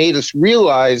 and it made us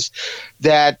realize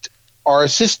that our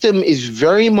system is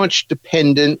very much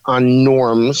dependent on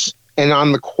norms and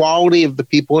on the quality of the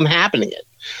people inhabiting it.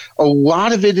 A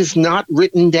lot of it is not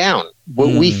written down.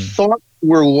 What we thought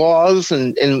were laws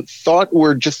and thought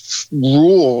were just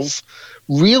rules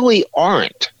really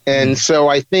aren't. And so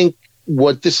I think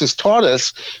what this has taught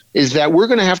us is that we're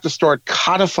going to have to start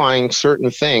codifying certain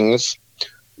things.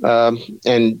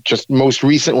 And just most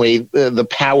recently, the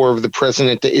power of the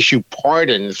president to issue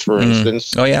pardons, for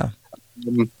instance. Oh, yeah.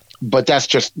 But that's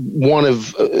just one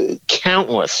of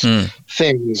countless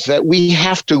things that we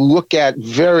have to look at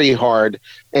very hard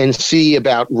and see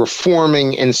about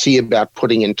reforming and see about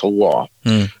putting into law,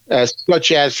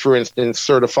 such as, for instance,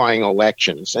 certifying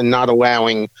elections and not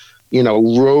allowing,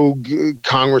 rogue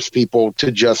congresspeople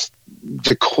to just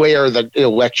declare that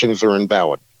elections are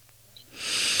invalid.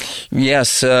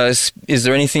 Yes. Is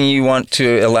there anything you want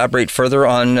to elaborate further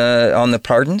on the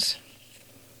pardons?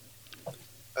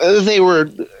 They were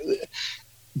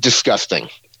disgusting.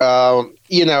 There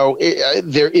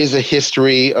is a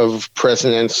history of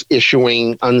presidents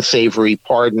issuing unsavory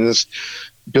pardons.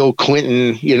 Bill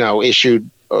Clinton, issued,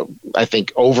 I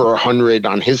think, over 100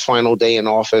 on his final day in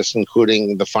office,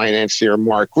 including the financier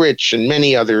Mark Rich and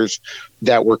many others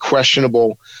that were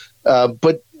questionable.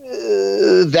 But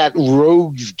that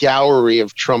rogues gallery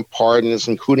of Trump pardons,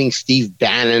 including Steve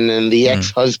Bannon and the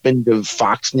ex-husband of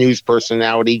Fox News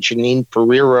personality Jeanine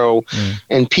Pirro,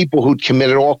 and people who'd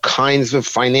committed all kinds of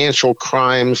financial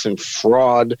crimes and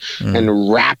fraud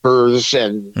and rappers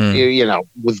and,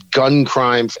 with gun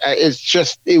crimes. It's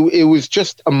just, it was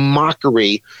just a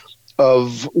mockery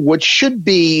of what should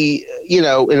be,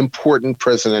 an important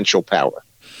presidential power.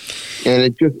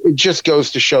 And it just goes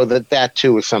to show that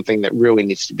too is something that really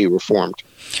needs to be reformed.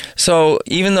 So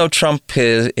even though Trump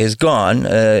is gone,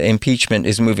 impeachment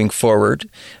is moving forward.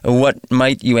 What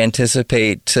might you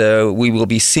anticipate we will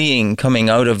be seeing coming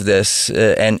out of this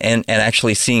and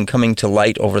actually seeing coming to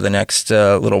light over the next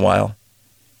little while?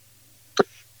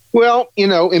 Well,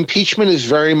 impeachment is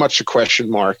very much a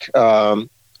question mark.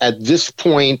 At this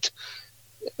point,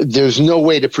 there's no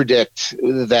way to predict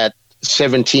that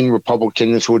 17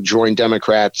 Republicans would join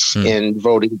Democrats in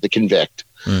voting to convict.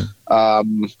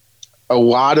 A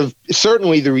lot of,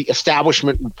 certainly the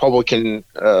establishment Republican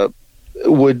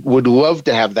would love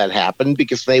to have that happen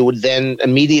because they would then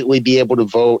immediately be able to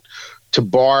vote to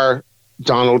bar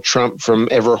Donald Trump from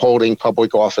ever holding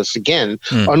public office again.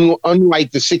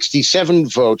 Unlike the 67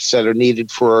 votes that are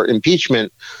needed for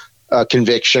impeachment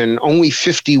conviction, only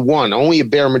 51, only a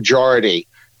bare majority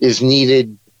is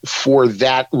needed for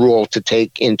that rule to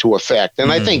take into effect.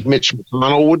 And I think Mitch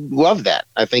McConnell would love that.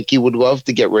 I think he would love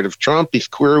to get rid of Trump. He's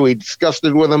clearly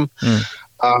disgusted with him.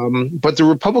 But the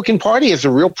Republican Party has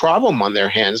a real problem on their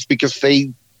hands because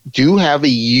they do have a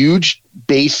huge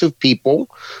base of people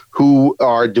who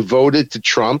are devoted to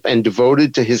Trump and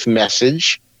devoted to his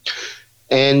message.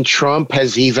 And Trump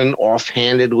has even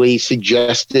offhandedly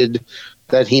suggested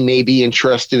that he may be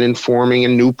interested in forming a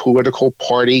new political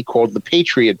party called the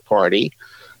Patriot Party,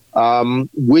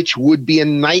 which would be a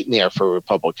nightmare for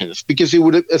Republicans because it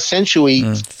would essentially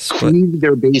cleave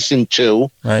their base in two,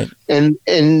 right? And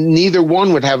neither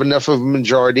one would have enough of a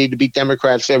majority to beat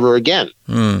Democrats ever again.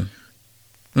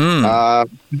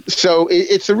 So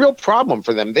it's a real problem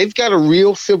for them. They've got a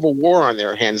real civil war on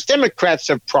their hands. Democrats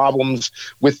have problems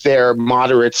with their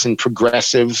moderates and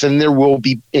progressives, and there will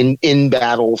be in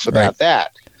battles about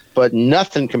that. But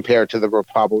nothing compared to the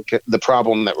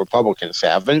problem that Republicans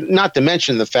have, and not to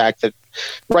mention the fact that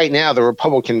right now the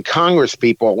Republican Congress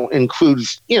people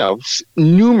includes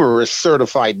numerous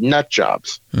certified nut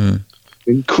jobs,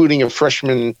 including a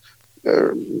freshman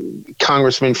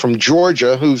congressman from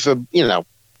Georgia who's a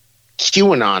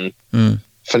QAnon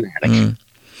fanatic.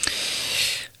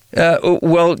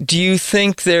 Well, do you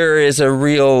think there is a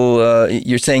real?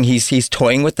 You're saying he's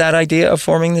toying with that idea of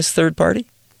forming this third party?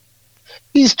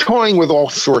 He's toying with all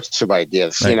sorts of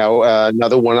ideas. Right.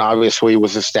 Another one obviously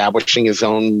was establishing his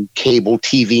own cable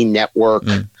TV network.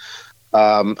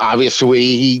 Obviously,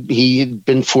 he had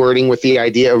been flirting with the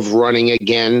idea of running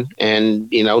again, and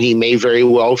he may very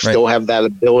well still have that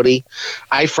ability.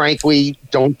 I frankly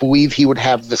don't believe he would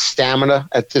have the stamina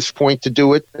at this point to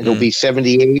do it. He'll be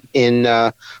 78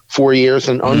 in 4 years,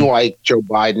 and unlike Joe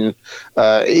Biden,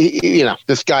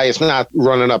 this guy is not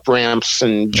running up ramps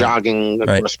and jogging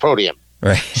across the podium.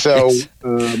 Right. So,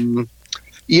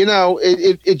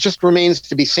 it just remains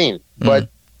to be seen. But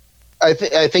I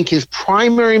think his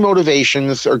primary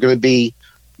motivations are going to be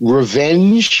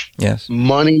revenge,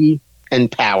 money,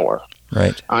 and power.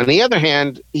 Right. On the other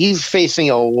hand, he's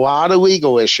facing a lot of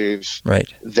legal issues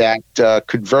that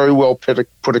could very well put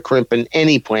a crimp in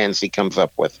any plans he comes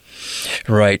up with.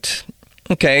 Right.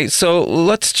 Okay, so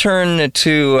let's turn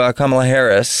to Kamala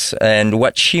Harris and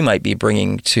what she might be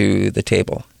bringing to the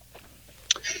table.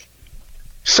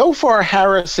 So far,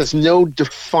 Harris has no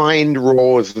defined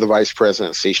role as the vice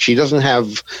presidency. She doesn't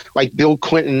have, like Bill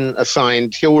Clinton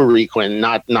assigned Hillary Clinton,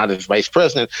 not as vice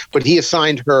president, but he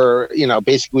assigned her,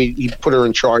 basically he put her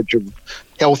in charge of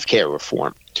health care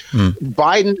reform.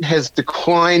 Biden has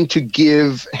declined to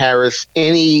give Harris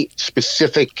any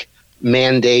specific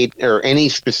mandate or any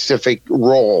specific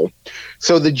role.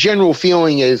 So the general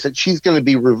feeling is that she's going to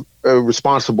be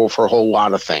responsible for a whole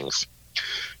lot of things.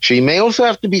 She may also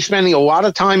have to be spending a lot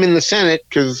of time in the Senate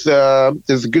because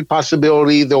there's a good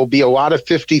possibility there'll be a lot of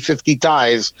 50-50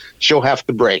 ties she'll have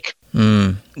to break.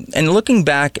 And looking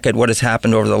back at what has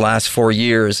happened over the last 4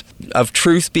 years of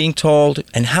truth being told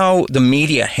and how the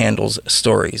media handles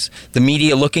stories, the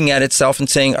media looking at itself and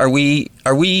saying, do we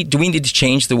need to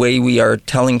change the way we are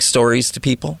telling stories to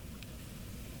people?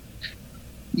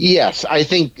 Yes, I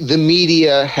think the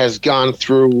media has gone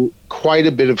through quite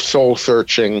a bit of soul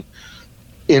searching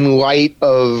in light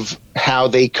of how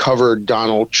they covered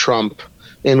Donald Trump,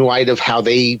 in light of how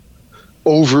they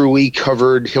overly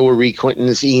covered Hillary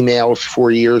Clinton's emails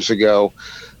 4 years ago.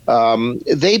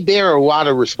 They bear a lot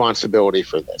of responsibility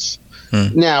for this.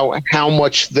 Now, how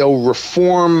much they'll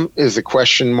reform is a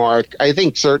question mark. I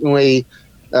think certainly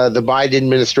the Biden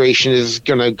administration is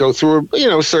going to go through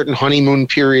a certain honeymoon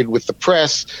period with the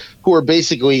press, who are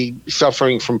basically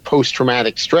suffering from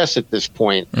post-traumatic stress at this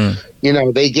point.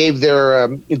 They gave their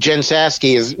Jen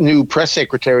Psaki, his new press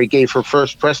secretary, gave her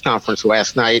first press conference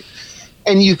last night,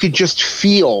 and you could just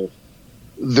feel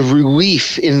the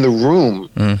relief in the room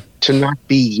to not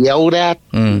be yelled at,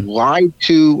 lied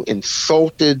to,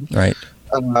 insulted. Right.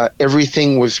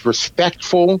 Everything was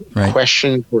respectful. Right.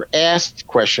 Questions were asked.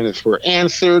 Questions were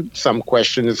answered. Some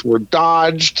questions were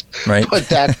dodged. Right. But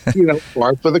that's,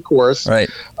 par for the course. Right.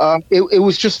 It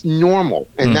was just normal,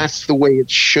 and that's the way it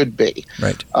should be.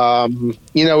 Right.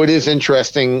 It is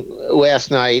interesting. Last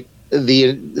night,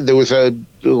 there was a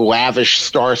lavish,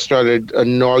 star-studded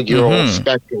inaugural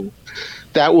spectacle.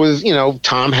 That was,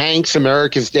 Tom Hanks,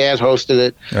 America's Dad, hosted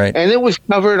it. Right. And it was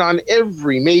covered on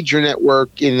every major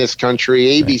network in this country,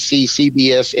 ABC,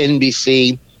 CBS,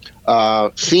 NBC,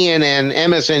 CNN,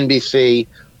 MSNBC,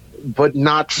 but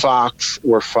not Fox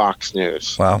or Fox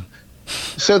News. Wow.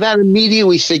 So that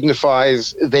immediately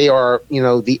signifies they are,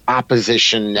 the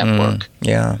opposition network.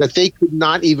 That they could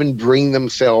not even bring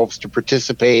themselves to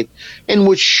participate in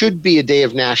what should be a day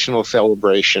of national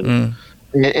celebration.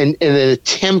 And an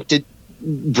attempt at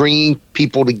bringing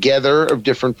people together of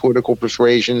different political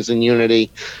persuasions and unity.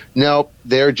 Nope,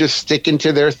 they're just sticking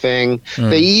to their thing.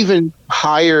 They even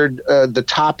hired the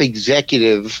top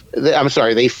executive.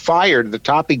 They fired the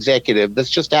top executive.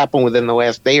 This just happened within the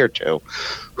last day or two,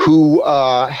 who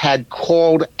had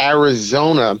called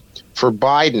Arizona for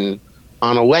Biden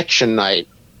on election night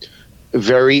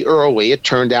very early. It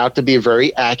turned out to be a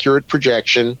very accurate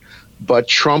projection, but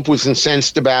Trump was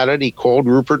incensed about it. He called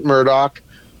Rupert Murdoch.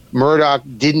 Murdoch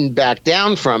didn't back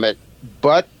down from it,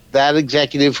 but that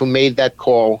executive who made that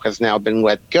call has now been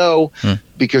let go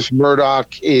because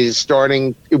Murdoch is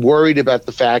worried about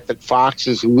the fact that Fox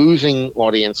is losing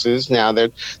audiences now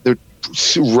that the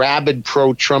rabid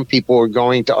pro-Trump people are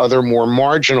going to other more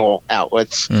marginal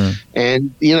outlets.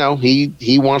 And,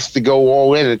 he wants to go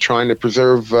all in and trying to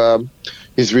preserve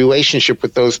his relationship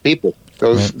with those people,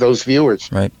 those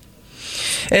viewers. Right.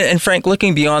 And Frank,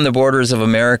 looking beyond the borders of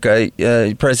America,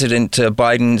 President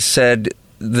Biden said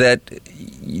that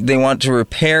they want to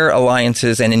repair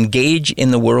alliances and engage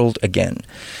in the world again.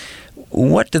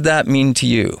 What did that mean to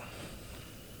you?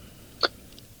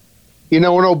 When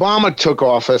Obama took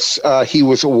office, he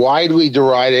was widely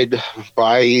derided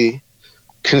by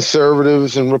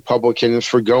conservatives and Republicans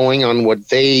for going on what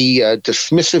they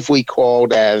dismissively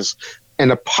called as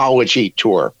an apology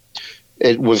tour.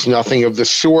 It was nothing of the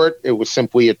sort. It was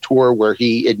simply a tour where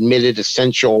he admitted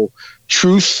essential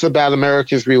truths about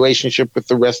America's relationship with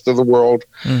the rest of the world.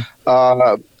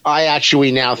 I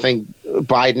actually now think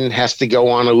Biden has to go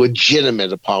on a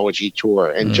legitimate apology tour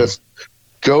and just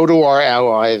go to our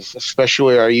allies,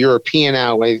 especially our European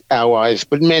allies,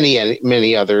 but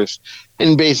many others,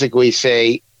 and basically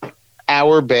say,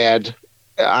 "Our bad,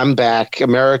 I'm back,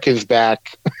 America's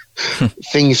back."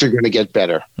 Things are going to get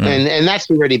better. And that's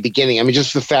already beginning. I mean,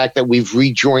 just the fact that we've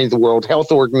rejoined the World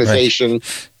Health Organization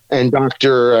and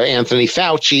Dr. Anthony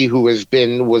Fauci, who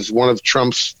was one of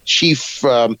Trump's chief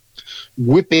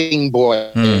whipping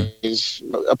boys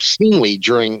obscenely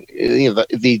during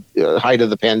the height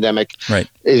of the pandemic,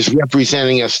 is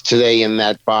representing us today in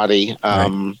that body.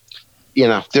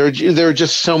 There are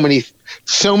just so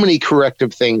many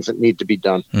corrective things that need to be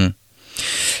done.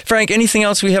 Frank, anything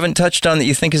else we haven't touched on that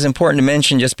you think is important to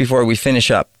mention just before we finish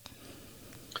up?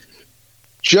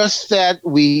 Just that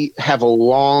we have a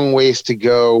long ways to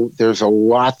go. There's a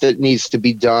lot that needs to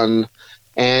be done.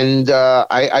 And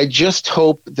I just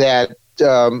hope that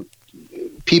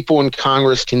people in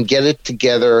Congress can get it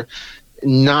together,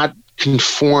 not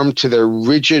conform to their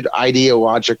rigid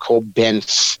ideological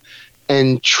bents,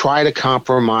 and try to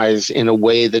compromise in a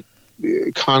way that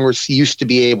Congress used to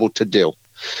be able to do.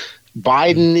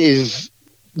 Biden is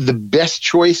the best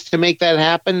choice to make that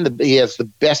happen. He has the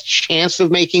best chance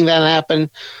of making that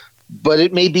happen, but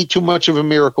it may be too much of a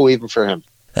miracle even for him.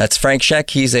 That's Frank Scheck.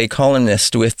 He's a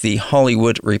columnist with The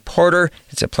Hollywood Reporter.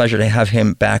 It's a pleasure to have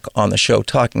him back on the show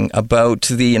talking about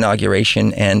the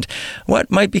inauguration and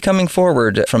what might be coming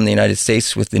forward from the United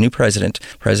States with the new president,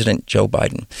 President Joe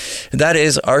Biden. That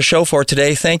is our show for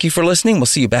today. Thank you for listening. We'll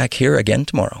see you back here again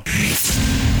tomorrow.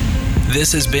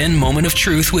 This has been Moment of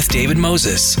Truth with David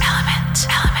Moses.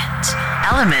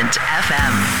 Element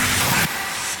FM.